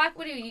 With Black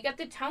Widow, you get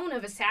the tone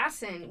of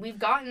assassin. We've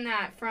gotten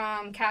that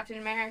from Captain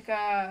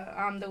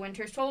America, The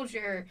Winter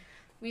Soldier.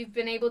 We've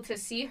been able to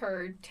see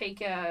her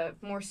take a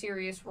more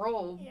serious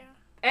role. Yeah.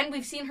 And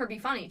we've seen her be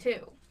funny,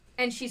 too.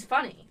 and she's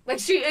funny. Like,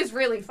 she is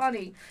really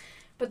funny.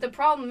 But the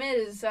problem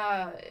is,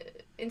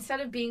 instead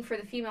of being for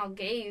the female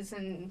gaze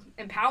and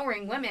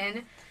empowering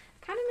women,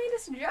 kind of made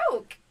us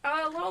joke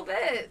a little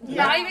bit.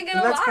 Yeah. Not even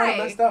gonna lie. Kind of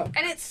messed up.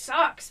 And it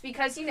sucks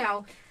because, we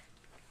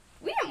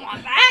didn't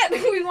want that.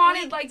 We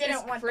wanted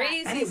this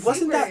crazy and it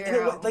wasn't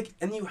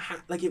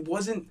superhero. It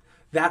wasn't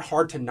that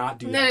hard to not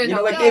do that.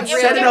 No, they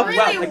set it up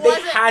well. Like,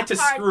 they had to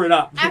screw it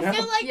up. I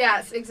feel like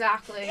yes,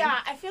 exactly. Yeah,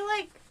 I feel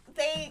like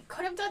they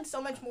could have done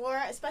so much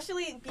more,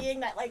 especially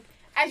being that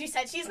as you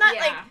said, she's not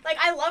like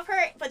I love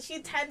her, but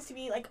she tends to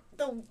be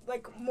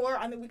more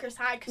on the weaker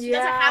side because she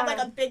doesn't have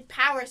a big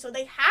power. So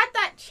they had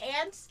that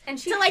chance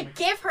to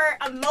give her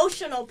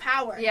emotional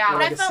power. Yeah,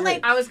 but I felt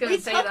like I was gonna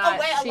say that we took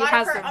away a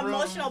lot of her room.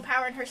 Emotional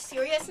power and her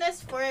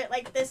seriousness for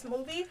this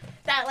movie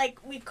that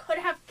we could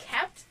have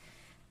kept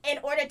in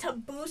order to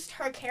boost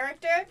her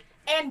character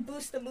and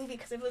boost the movie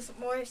because it was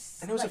more.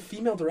 And it was a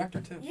female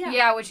director too.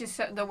 Yeah, which is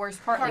the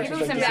worst part. If it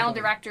was a male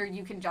director,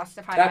 you can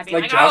justify that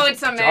being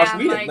it's a man. Josh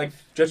Whedon,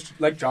 just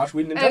like Josh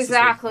Whedon in Justice League.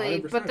 Exactly,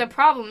 but the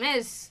problem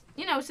is,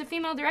 it's a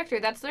female director.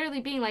 That's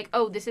literally being like,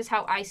 oh, this is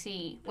how I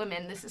see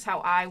women. This is how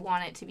I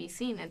want it to be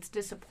seen. It's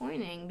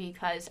disappointing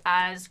because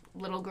as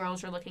little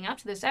girls are looking up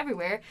to this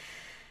everywhere,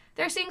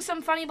 they're seeing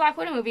some funny Black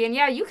Widow movie. And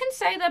yeah, you can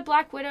say that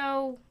Black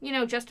Widow,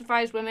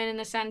 justifies women in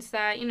the sense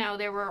that,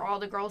 there were all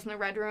the girls in the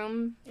Red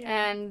Room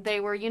and they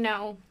were, in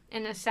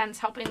a sense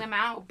helping them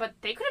out. But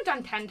they could have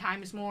done 10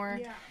 times more.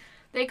 Yeah.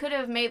 They could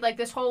have made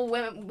this whole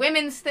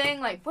women's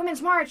thing,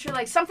 Women's March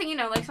or something,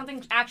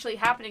 something actually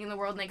happening in the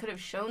world. And they could have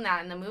shown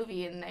that in the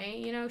movie and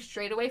they,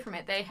 strayed away from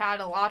it. They had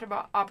a lot of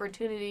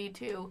opportunity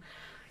to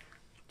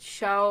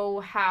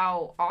show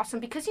how awesome,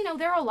 because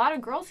there are a lot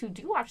of girls who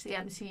do watch the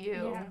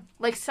MCU,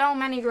 so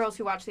many girls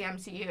who watch the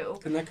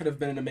MCU, and that could have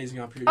been an amazing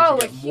opportunity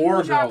to get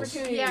more girls,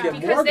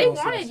 because they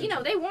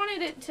wanted they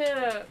wanted it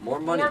to more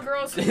money, more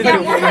girls,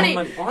 more money.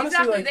 Honestly,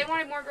 exactly, they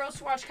wanted more girls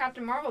to watch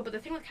Captain Marvel, but the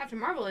thing with Captain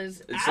Marvel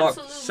is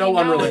absolutely so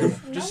unrelated,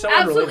 just so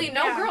absolutely unrelated.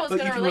 no girl is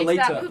going to relate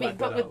to that movie,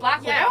 but with Black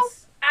Widow,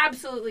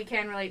 absolutely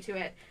can relate to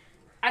it.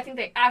 I think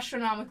they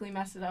astronomically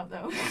messed it up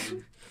though.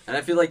 And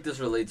I feel like this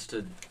relates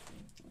to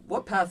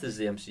what path is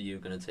the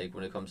MCU going to take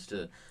when it comes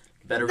to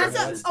better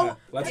representation?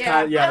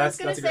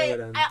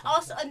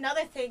 Also,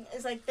 another thing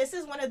is this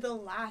is one of the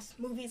last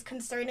movies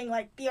concerning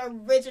the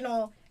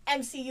original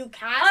MCU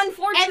cast.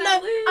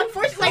 Unfortunately, it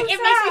makes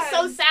me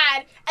so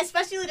sad,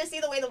 especially to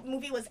see the way the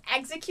movie was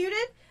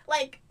executed.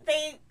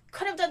 They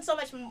could have done so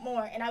much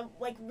more, and I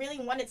really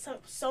wanted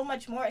so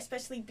much more,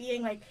 especially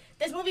being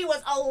this movie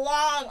was a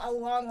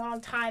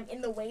long time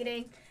in the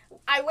waiting.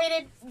 I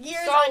waited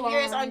years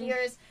on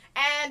years.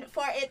 And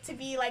for it to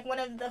be one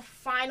of the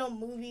final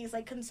movies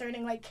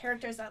concerning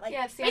characters that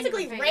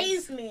basically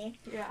raised me.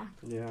 Yeah.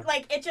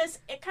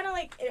 It kind of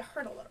it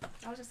hurt a little bit.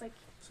 I was just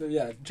So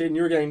yeah, Jaden,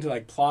 you were getting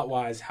to plot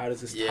wise, how does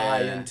this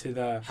tie into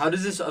the? How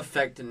does this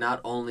affect not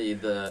only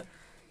the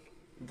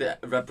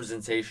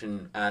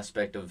representation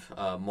aspect of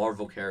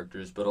Marvel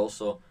characters, but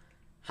also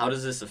how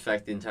does this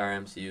affect the entire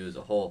MCU as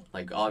a whole?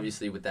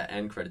 Obviously with that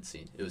end credit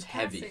scene, it was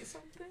heavy. Can I say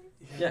something?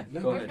 Yeah,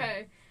 go ahead.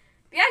 Okay.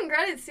 The end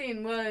credit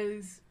scene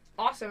was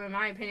awesome in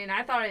my opinion.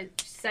 I thought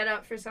it set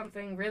up for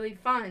something really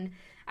fun.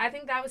 I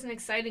think that was an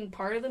exciting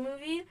part of the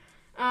movie.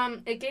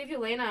 It gave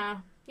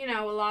Yelena,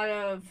 a lot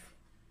of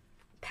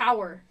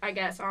power, I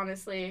guess,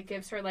 honestly. It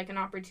gives her an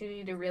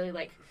opportunity to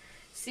really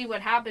see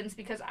what happens,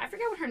 because I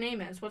forget what her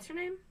name is. What's her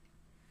name?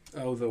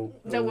 Oh,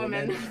 the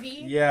woman.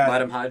 Yeah.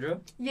 Madam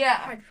Hydra?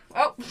 Yeah.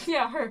 Oh,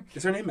 yeah, her.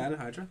 Is her name Madam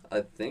Hydra?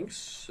 I think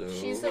so.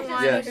 She's the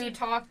one who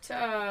talked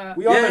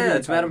we all know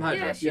it's Madam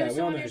Hydra. Yeah, we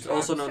all know who's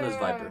also known as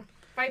Viper.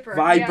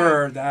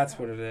 Viper, that's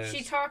what it is.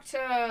 She talked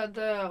to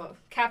the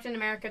Captain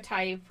America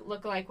type,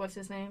 what's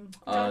his name?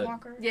 John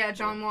Walker. Yeah,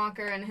 John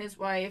Walker and his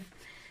wife.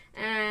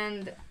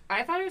 And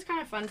I thought it was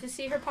kind of fun to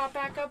see her pop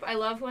back up. I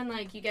love when,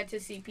 you get to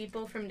see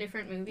people from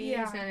different movies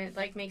and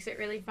it, makes it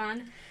really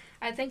fun.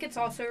 I think it's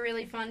also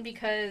really fun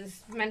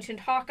because you mentioned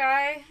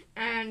Hawkeye,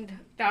 and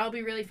that'll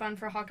be really fun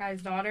for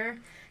Hawkeye's daughter.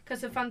 Because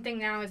the fun thing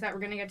now is that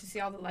we're going to get to see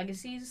all the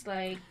legacies,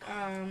 we're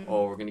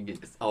going to get...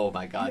 Oh,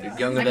 my God.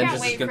 Young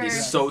Avengers is going to be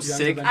so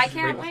sick. I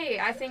can't wait.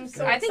 I think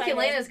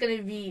Yelena's going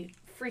to be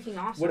freaking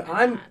awesome. What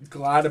I'm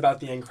glad about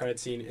the end credit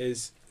scene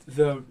is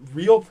the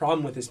real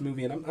problem with this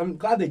movie, and I'm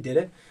glad they did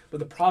it, but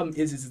the problem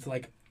is it's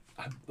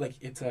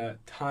it's a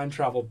time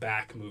travel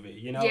back movie,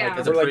 Yeah.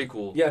 It's a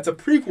prequel. Yeah, it's a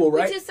prequel,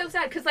 right? Which is so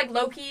sad, because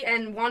Loki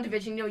and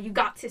WandaVision, you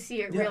got to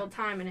see it real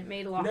time, and it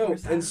made a lot more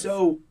sense. And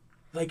so...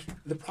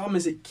 the problem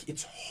is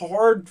it's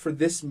hard for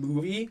this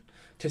movie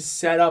to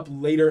set up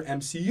later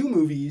MCU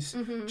movies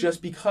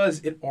just because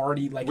it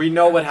already we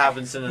know what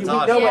happens in the we know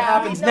what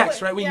happens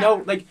next, right? We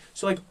know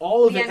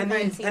all of it,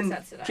 and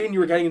Jane, you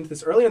were getting into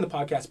this earlier in the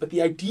podcast, but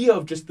the idea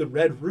of just the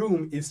Red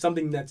Room is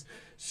something that's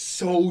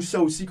so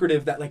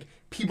secretive that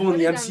people in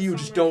the MCU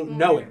just don't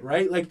know it,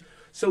 right?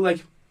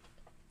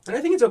 And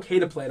I think it's okay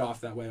to play it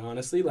off that way,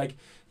 honestly. Like,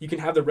 you can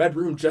have the Red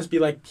Room just be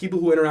like, people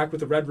who interact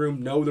with the Red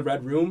Room know the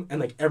Red Room, and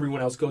like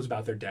everyone else goes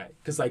about their day.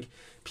 Because like,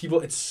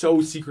 people, it's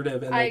so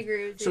secretive and like, I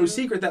agree with so you.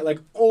 secret that like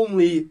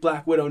only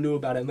Black Widow knew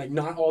about it, and like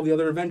not all the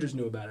other Avengers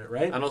knew about it,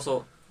 right? And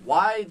also,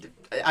 why?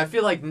 I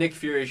feel like Nick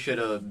Fury should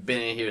have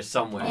been in here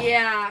somewhere.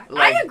 Yeah,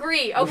 Like- I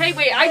agree. Okay,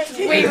 wait. I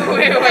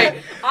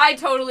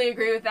totally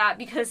agree with that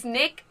because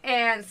Nick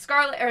and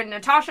Scarlett or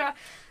Natasha,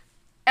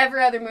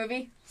 every other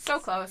movie, so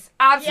close,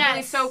 absolutely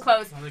Yes. so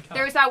close. I like how-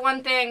 There was that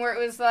one thing where it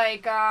was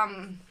like,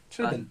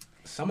 should have been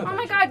some of oh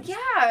my Avengers. God,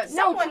 yeah,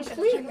 Someone no, should have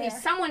been completely. there.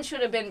 Someone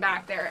should have been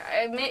back there.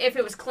 I mean, if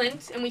it was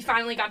Clint and we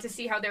finally got to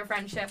see how their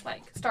friendship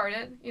like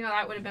started, you know,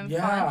 that would have been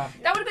Yeah.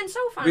 fun. That would have been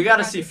so fun. We if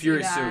gotta got see to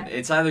Fury that. soon.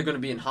 It's either gonna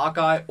be in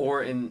Hawkeye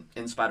or in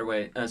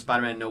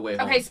Spider-Man No Way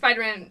Home. Okay,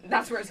 Spider-Man.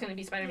 That's where it's gonna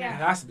be. Spider-Man. It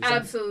has to be.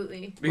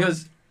 Absolutely.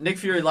 Because Nick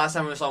Fury, last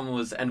time we saw him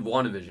was end of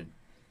WandaVision.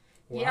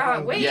 Yeah.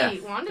 Wow. Wait. Yeah.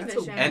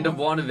 WandaVision. End of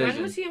When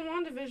WandaVision. was he in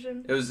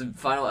WandaVision? It was the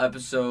final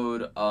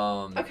episode.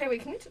 Okay,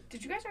 wait. Can we?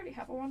 Did you guys already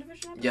have a WandaVision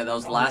episode? Yeah, that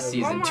was last Oh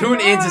season. my Tune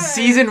into God.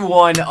 season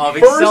 1 of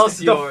First,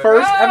 Excelsior. the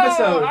first Oh,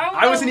 episode.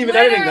 I wasn't even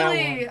editing that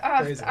literally-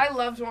 one. Crazy. I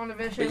loved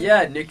WandaVision. But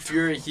yeah, Nick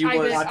Fury, he I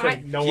was. just- Watch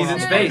it. No He's one in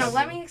else. space. No,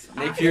 let me.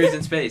 Nick Fury's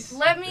in space.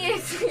 Let me.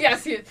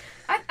 Yes, he is.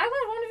 I love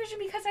WandaVision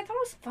because I thought it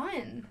was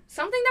fun.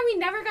 Something that we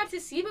never got to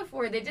see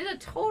before. They did a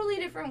totally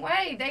different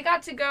way. They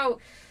got to go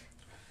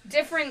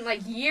different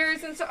like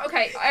years and so.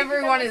 Okay,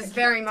 everyone is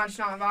very much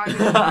not vibing.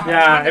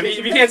 Yeah,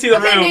 if you can't see the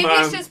Okay, room, maybe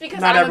it's just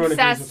because not I'm everyone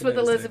agrees obsessed with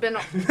the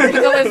names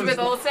there. Elizabeth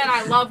Olsen.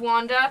 I love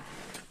Wanda.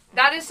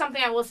 That is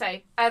something I will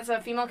say. As a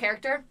female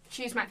character,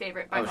 she's my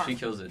favorite by Oh, far. she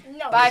kills it.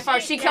 No, By far,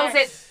 she kills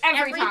it every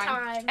Every time.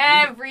 time.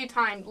 Every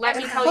time. Let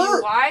me And tell her-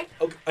 you why.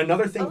 Okay,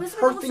 another thing. Elizabeth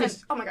Her Olsen. thing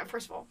is. Oh my God!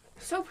 First of all,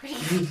 so pretty.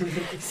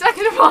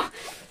 Second of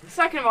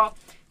all,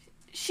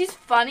 she's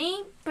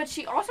funny, but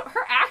she also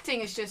her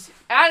acting is just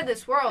out of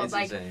this world. It's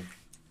like insane.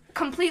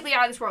 completely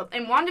out of this world.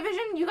 In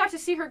WandaVision, you got to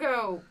see her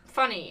go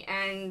funny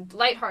and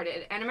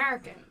lighthearted and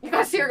American. You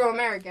got to see her go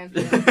American.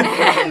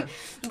 And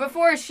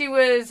before she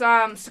was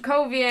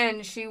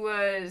Sokovian, she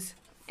was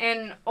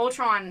in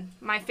Ultron.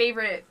 My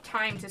favorite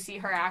time to see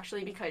her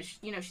actually because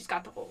you know she's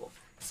got the whole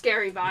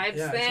scary vibes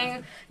Yeah, thing.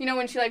 exactly. You know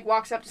when she like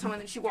walks up to someone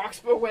and she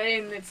walks away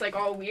and it's like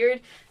all weird.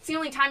 It's the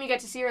only time you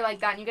get to see her like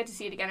that, and you get to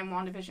see it again in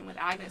WandaVision with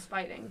Agnes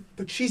fighting.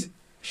 But she's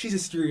a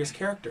serious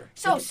character.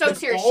 So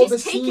serious. All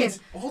She's the taken. scenes,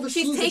 all the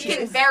She's scenes that taken she's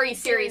in. very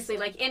seriously.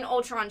 Like in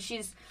Ultron,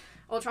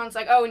 Ultron's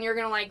like, oh, and you're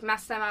gonna like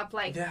mess them up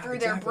like Yeah, through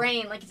their exactly.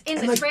 brain. Like it's in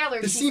And, the like,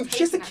 trailer. The she's scene, she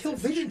has to taken kill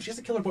as this. Vision. She has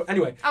to kill her boy.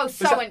 Anyway. Oh,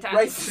 so so- intense.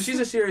 Right, so she's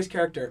a serious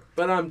character.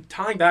 But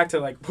tying back to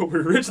like what we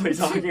were originally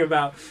talking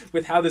about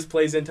with how this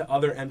plays into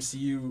other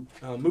MCU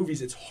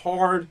movies, it's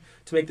hard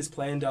to make this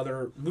play into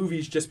other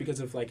movies just because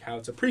of like how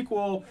it's a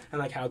prequel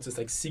and like how it's this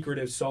like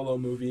secretive solo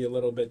movie a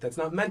little bit that's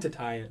not meant to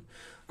tie in.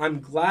 I'm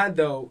glad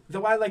though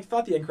I like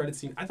thought the end credit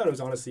scene, I thought it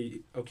was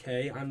honestly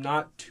okay. I'm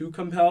not too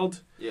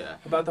compelled Yeah.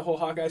 about the whole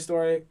Hawkeye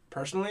story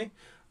personally.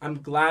 I'm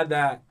glad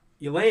that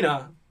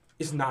Yelena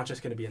is not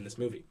just going to be in this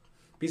movie.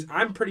 Because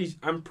I'm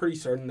pretty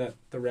certain that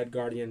the Red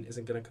Guardian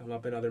isn't going to come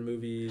up in other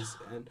movies,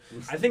 and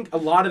I think a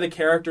lot of the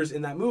characters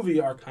in that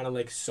movie are kind of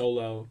like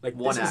solo, like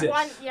One this is act. it,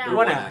 One, yeah. They're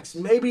one one acts. acts.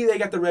 Maybe they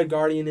got the Red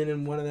Guardian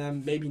in one of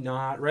them, maybe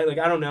not, right? Like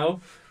I don't know.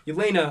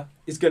 Yelena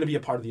is going to be a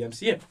part of the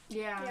MCU,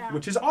 Yeah. Yeah.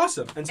 which is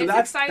awesome, and so It's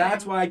that's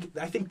exciting. why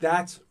I think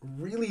that's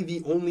really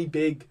the only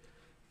big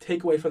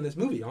takeaway from this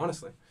movie,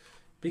 honestly.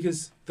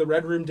 Because the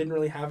Red Room didn't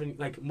really have any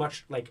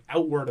much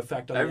outward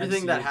effect on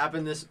Everything the that MCU.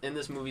 happened in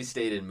this movie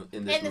stayed in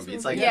this movie.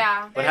 It's like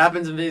Yeah. what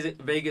happens in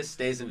Vegas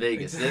stays in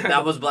Vegas. Exactly.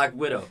 That was Black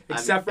Widow.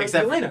 Except for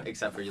Yelena.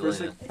 Except for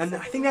First, Yelena. and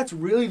I think that's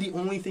really the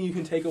only thing you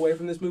can take away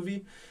from this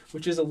movie,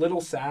 which is a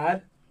little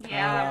sad.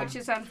 Yeah, which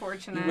is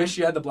unfortunate. You wish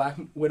you had the Black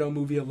Widow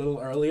movie a little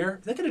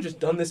earlier. They could have just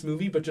done this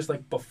movie, but just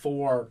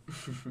before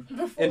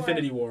Before.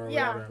 Infinity War or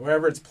Yeah. whatever.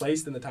 Wherever it's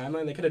placed in the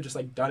timeline, they could have just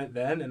done it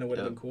then, and it would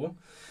have Yep. been cool.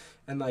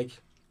 And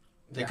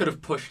They could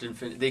have pushed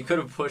They could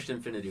have pushed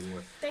Infinity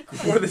War. They could.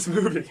 for this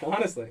movie,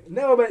 honestly.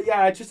 No, but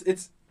yeah,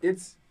 it's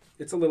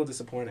a little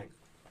disappointing.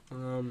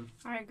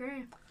 I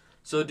agree.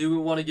 So do we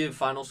want to give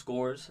final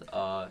scores?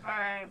 All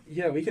right.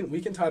 Yeah, we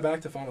can tie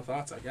back to final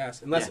thoughts, I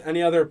guess. Unless Yeah.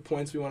 any other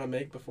points we want to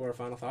make before our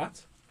final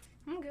thoughts.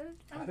 I'm good.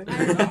 I think- Yeah,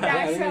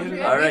 yeah, I think sounds we good.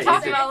 did. All right, We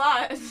talked Ethan. about a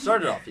lot.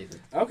 Start it off, Ethan.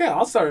 Okay,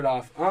 I'll start it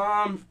off.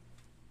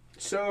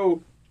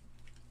 So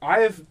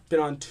I've been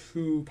on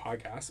 2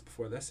 podcasts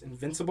before this,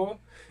 Invincible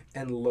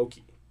and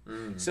Loki.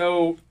 Mm.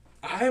 So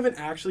I haven't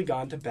actually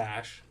gone to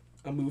bash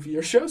a movie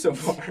or show so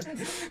far,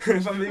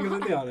 if I'm being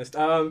completely honest.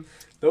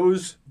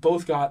 Those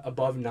both got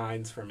above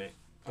 9s for me.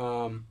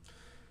 I'm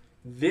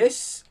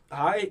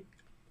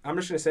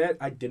just gonna say it.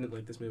 I didn't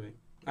like this movie.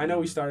 I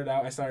know I started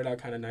out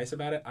kind of nice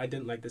about it. I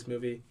didn't like this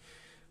movie.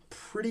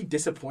 Pretty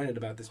disappointed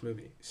about this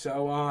movie.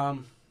 So I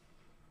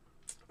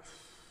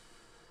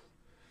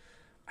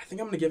think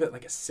I'm gonna give it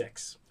like a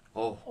 6.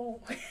 Oh.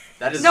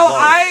 That is no, low.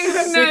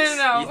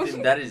 No.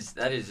 Ethan, that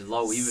is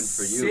low even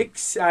for you.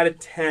 6 out of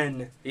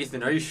 10.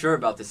 Ethan, are you sure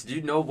about this? Do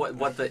you know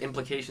what the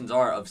implications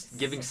are of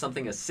giving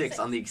something a 6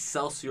 on the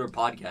Excelsior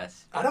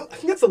podcast? I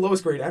think that's the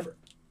lowest grade ever.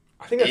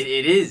 I think that's,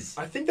 it is.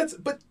 I think that's.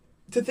 But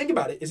to think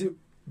about it, is it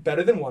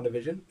better than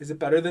WandaVision? Is it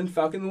better than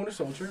Falcon and the Winter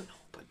Soldier?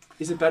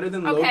 Is it better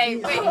than Loki? Okay,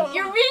 wait,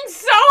 you're being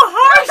so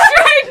harsh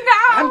right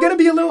now. I'm gonna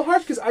be a little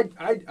harsh because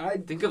I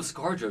think of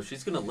ScarJo.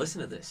 She's gonna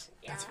listen to this.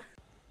 Yeah.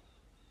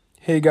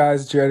 Hey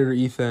guys, it's your editor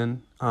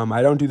Ethan.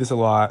 I don't do this a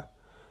lot,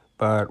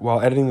 but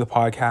while editing the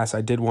podcast,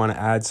 I did want to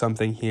add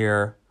something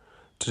here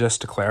to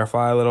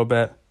clarify a little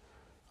bit.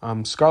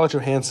 Scarlett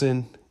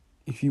Johansson,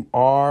 if you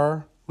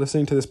are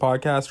listening to this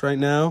podcast right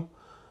now,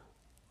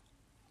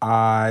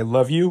 I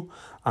love you.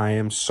 I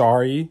am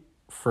sorry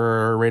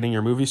for rating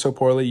your movie so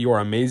poorly. You are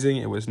amazing.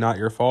 It was not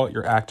your fault.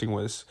 Your acting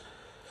was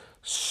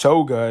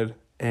so good,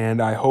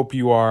 and I hope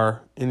you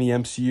are in the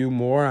MCU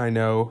more. I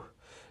know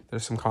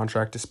there's some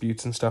contract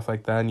disputes and stuff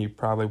like that, and you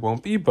probably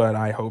won't be, but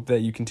I hope that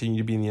you continue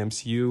to be in the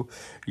MCU.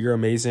 You're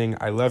amazing.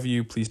 I love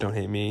you. Please don't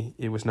hate me.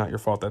 It was not your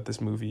fault that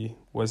this movie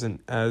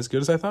wasn't as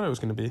good as I thought it was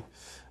going to be.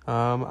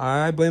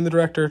 I blame the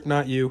director,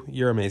 not you.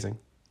 You're amazing.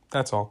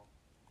 That's all.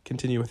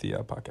 Continue with the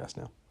podcast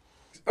now.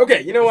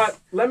 Okay, you know what?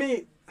 Let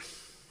me...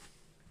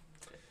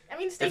 I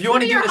mean, if you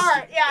want to give your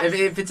heart, yeah.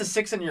 If it's a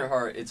 6 in your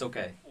heart, it's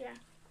okay. Yeah.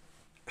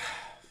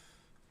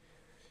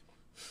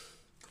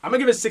 I'm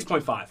going to give it a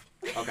 6.5.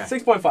 Okay.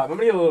 6.5. I'm going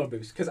to give it a little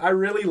boost because I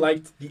really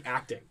liked the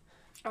acting.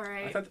 All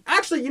right.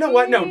 Actually, you know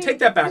what? No, take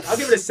that back. I'll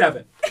give it a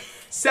 7.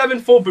 7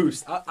 full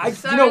boost.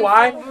 You know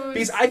why?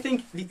 Because I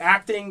think the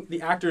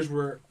actors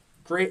were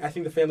great. I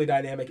think the family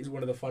dynamic is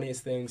one of the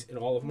funniest things in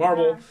all of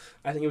Marvel. Yeah.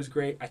 I think it was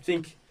great. I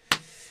think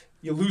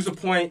you lose a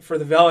point for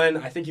the villain.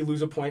 I think you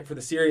lose a point for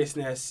the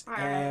seriousness.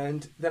 Right.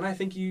 And then I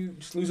think you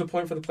just lose a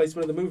point for the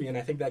placement of the movie. And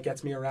I think that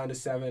gets me around a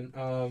 7.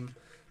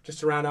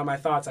 Just to round out my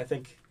thoughts, I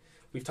think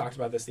we've talked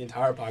about this the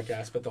entire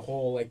podcast, but the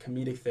whole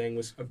comedic thing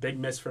was a big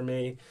miss for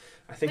me.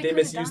 I think they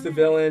misused the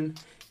villain.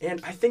 And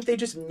I think they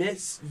just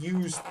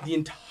misused the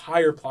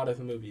entire plot of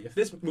the movie. If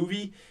this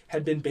movie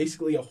had been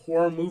basically a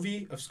horror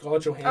movie of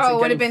Scarlett Johansson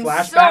getting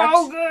flashbacks,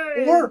 so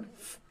good. Or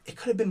it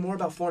could have been more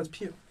about Florence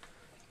Pugh.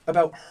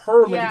 About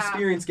her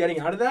experience getting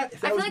out of that.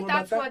 If that I feel was like more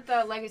that's about what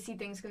the legacy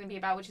thing's going to be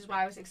about, which is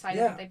why I was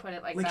excited that they put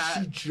it like that.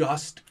 She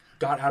just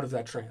got out of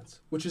that trance,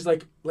 which is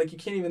like you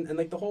can't even, and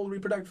the whole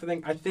reproductive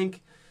thing. I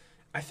think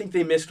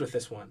they missed with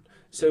this one.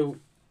 So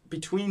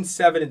between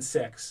 7 and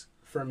 6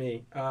 for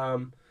me.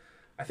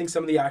 I think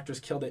some of the actors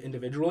killed it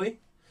individually,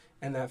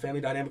 and that family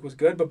dynamic was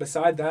good. But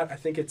beside that, I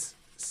think it's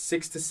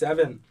 6 to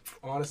 7.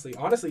 Honestly,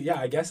 yeah.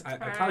 I guess I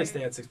probably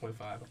stay at 6.5.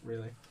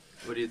 Really.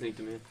 What do you think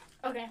to me?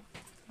 Okay.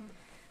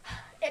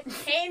 It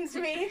pains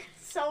me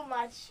so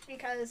much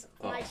because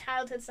my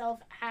childhood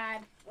self had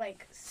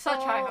such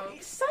high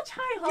hopes. Such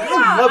high hopes.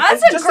 Yeah,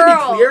 as a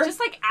girl,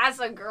 just as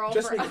a girl.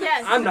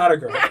 Yes. I'm not a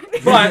girl,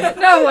 but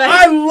no way.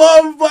 I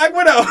love Black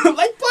Widow.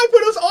 Black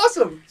Widow's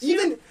awesome.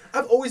 Even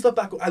I've always loved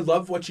Black Widow. I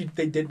love what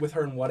they did with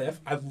her in What If.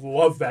 I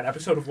love that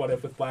episode of What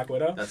If with Black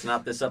Widow. That's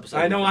not this episode.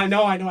 I know. I'm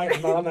not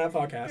on that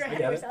podcast. I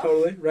get it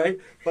totally, right?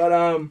 But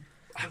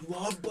I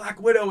love Black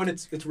Widow, and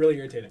it's really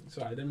irritating.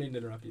 So I didn't mean to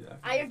interrupt you there.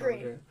 I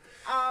agree.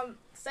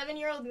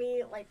 7-year-old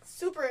me,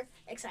 super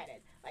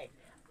excited.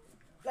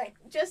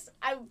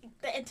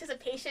 The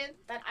anticipation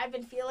that I've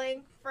been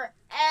feeling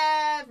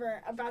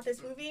forever about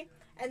this movie.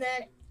 And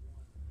then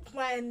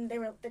when they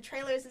were the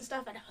trailers and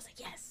stuff, and I was like,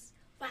 yes,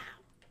 wow,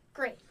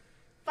 great,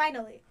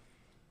 finally.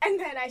 And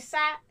then I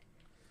sat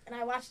and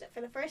I watched it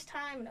for the first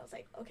time, and I was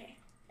like, okay.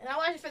 And I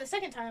watched it for the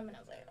second time, and I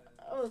was like,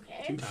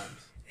 okay. 2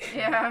 times.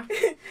 Yeah.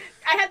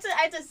 I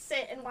had to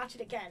sit and watch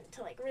it again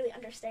to really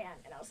understand,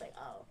 and I was like,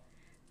 oh.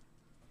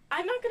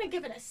 I'm not going to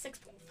give it a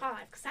 6.5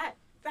 because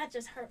that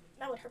just hurt.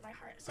 That would hurt my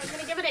heart. So I'm going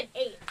to give it an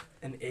 8.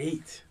 An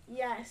 8?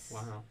 Yes.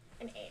 Wow.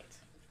 An 8.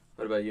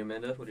 What about you,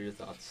 Amanda? What are your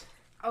thoughts?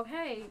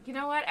 Okay, you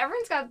know what?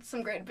 Everyone's got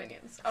some great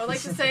opinions. I would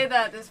like to say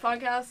that this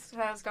podcast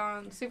has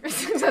gone super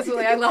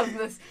successfully. I love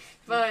this.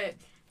 But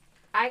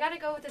I got to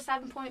go with a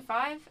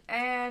 7.5,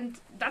 and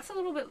that's a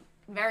little bit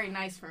very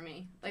nice for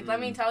me. Let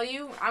me tell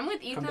you, I'm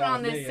with Ethan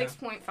on this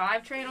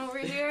 6.5 train over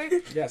here.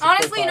 Yeah,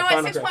 honestly, you know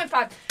what? 6.5.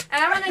 And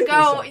I'm going to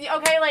go,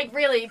 okay,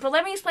 really, but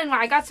let me explain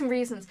why. I got some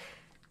reasons.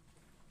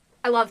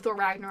 I love Thor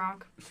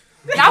Ragnarok.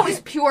 That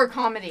was pure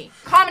comedy.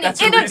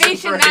 That's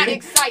innovation that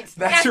excites.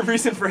 That's your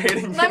reason for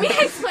hating. Let me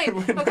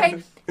explain.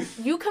 Okay,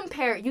 you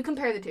compare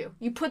the two.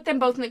 You put them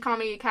both in the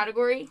comedy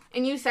category,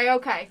 and you say,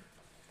 okay,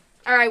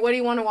 all right, what do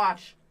you want to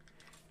watch?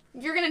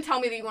 You're going to tell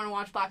me that you want to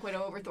watch Black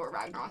Widow over Thor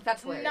Ragnarok.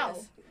 That's hilarious.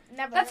 No.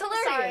 Never. That's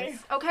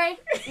hilarious. Sorry. Okay?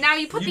 Now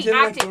you put the acting.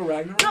 Like Thor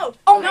Ragnarok? No.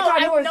 Oh my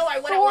god, I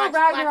wouldn't watch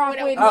Ragnarok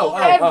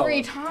Black wins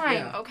every time,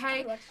 yeah.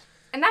 okay?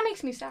 And that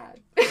makes me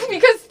sad.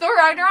 Because Thor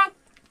Ragnarok,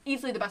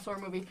 easily the best horror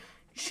movie.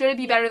 Should it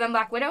be better than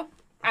Black Widow?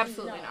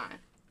 Absolutely not.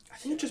 I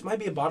think it just might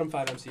be a bottom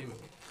 5 MCU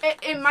movie.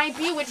 It might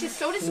be, which is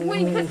so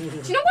disappointing because do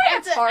you know why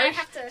that's harsh?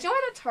 Do you know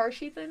why that's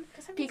harsh, Ethan?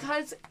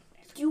 Because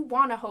you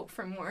want to hope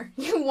for more.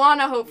 You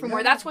want to hope for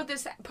more. That's what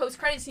this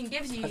post-credit scene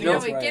gives you. You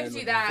know, it gives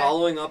you that.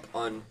 Following up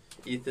on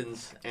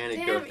Ethan's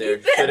anecdote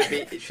there,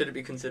 should it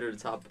be considered a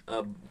top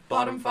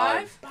bottom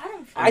five?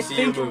 Bottom five.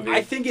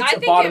 I think it's a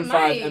bottom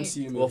five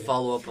MCU movie. We'll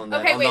follow up on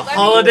that Okay, on wait, the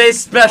holiday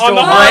special, On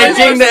the holiday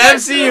ranking the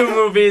MCU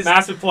movies.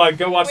 Massive plug.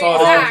 Go watch Wait, all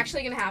is of that them.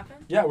 actually gonna happen?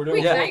 Yeah, we're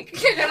doing Wait, it.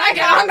 can I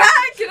get on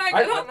that? Can I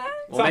get on that?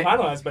 It's not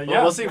finalized, but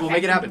yeah. We'll see. We'll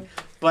make it happen.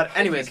 But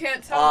anyways, You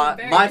can't tell, I'm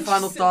very my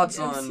final interested thoughts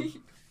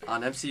in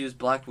on MCU's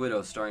Black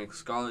Widow starring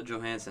Scarlett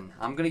Johansson.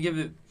 I'm gonna give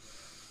it.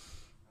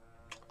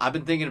 I've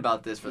been thinking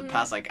about this for the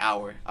past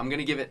hour. I'm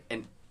gonna give it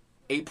an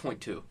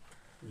 8.2.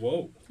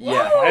 Whoa.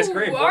 Yeah, that's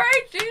great. All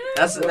right, dude.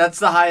 that's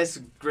the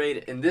highest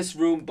grade in this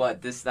room,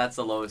 but that's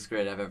the lowest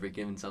grade I've ever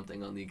given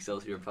something on the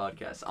Excelsior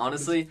podcast.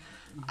 Honestly,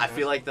 I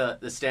feel like the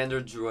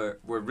standards were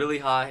really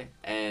high,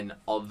 and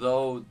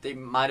although they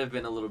might have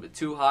been a little bit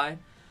too high,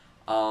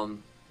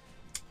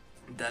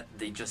 that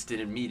they just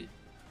didn't meet it.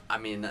 I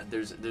mean,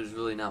 there's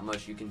really not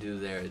much you can do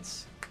there.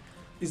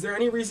 Is there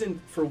any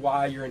reason for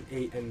why you're an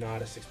 8 and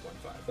not a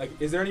 6.5? Like,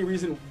 is there any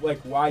reason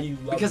why you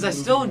love because the I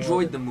movie still more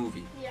enjoyed than- the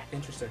movie. Yeah.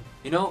 Interesting.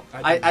 You know,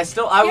 I I was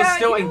still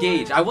you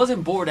engaged. I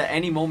wasn't bored at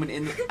any moment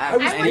in I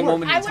was any bored.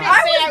 moment I in wouldn't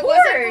time. say I was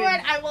wasn't bored.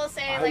 bored. I will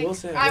say, I like, will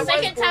say I the was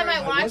second time bored.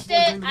 I I watched was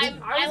it,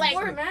 bored. I like.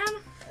 bored, man.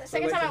 The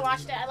second time I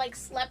watched it, I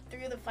slept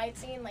through the fight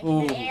scene in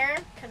Ooh. the air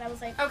because I was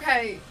like.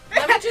 Okay,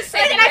 let me just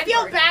say. and I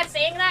feel bad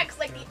saying that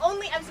because the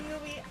only MCU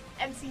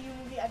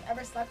movie I've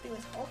ever slept through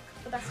is Hulk,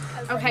 but that's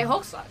because. Okay,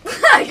 Hulk sucked.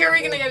 Are we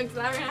gonna get into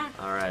that right now?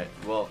 All right.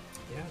 Well,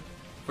 Yeah.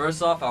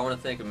 first off, I want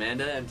to thank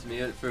Amanda and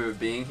Tamia for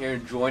being here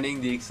and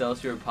joining the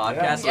Excelsior podcast.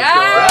 Yeah. Let's give a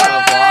round of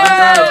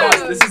applause.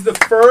 Yes! This is the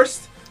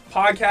first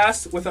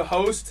podcast with a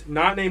host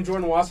not named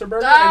Jordan Wasserberger,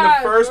 and Ah,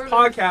 the first Jordan.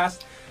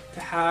 podcast to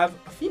have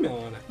a female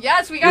on it.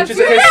 Yes, we got Which is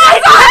two a females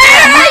history. on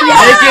it. Making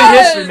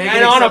Yes! history, making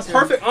And on a Excelsior.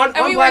 perfect on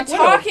And we were Black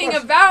Widow, of talking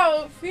course.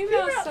 about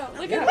female stuff.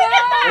 Look Yeah. at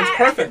that. It's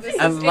perfect. This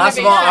is And last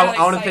of all, innovation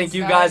I want to and thank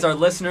you excites guys, our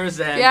listeners,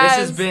 and Yes,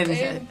 this has been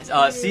thank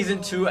you.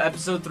 season 2,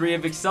 episode 3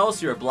 of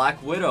Excelsior,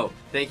 Black Widow.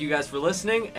 Thank you guys for listening.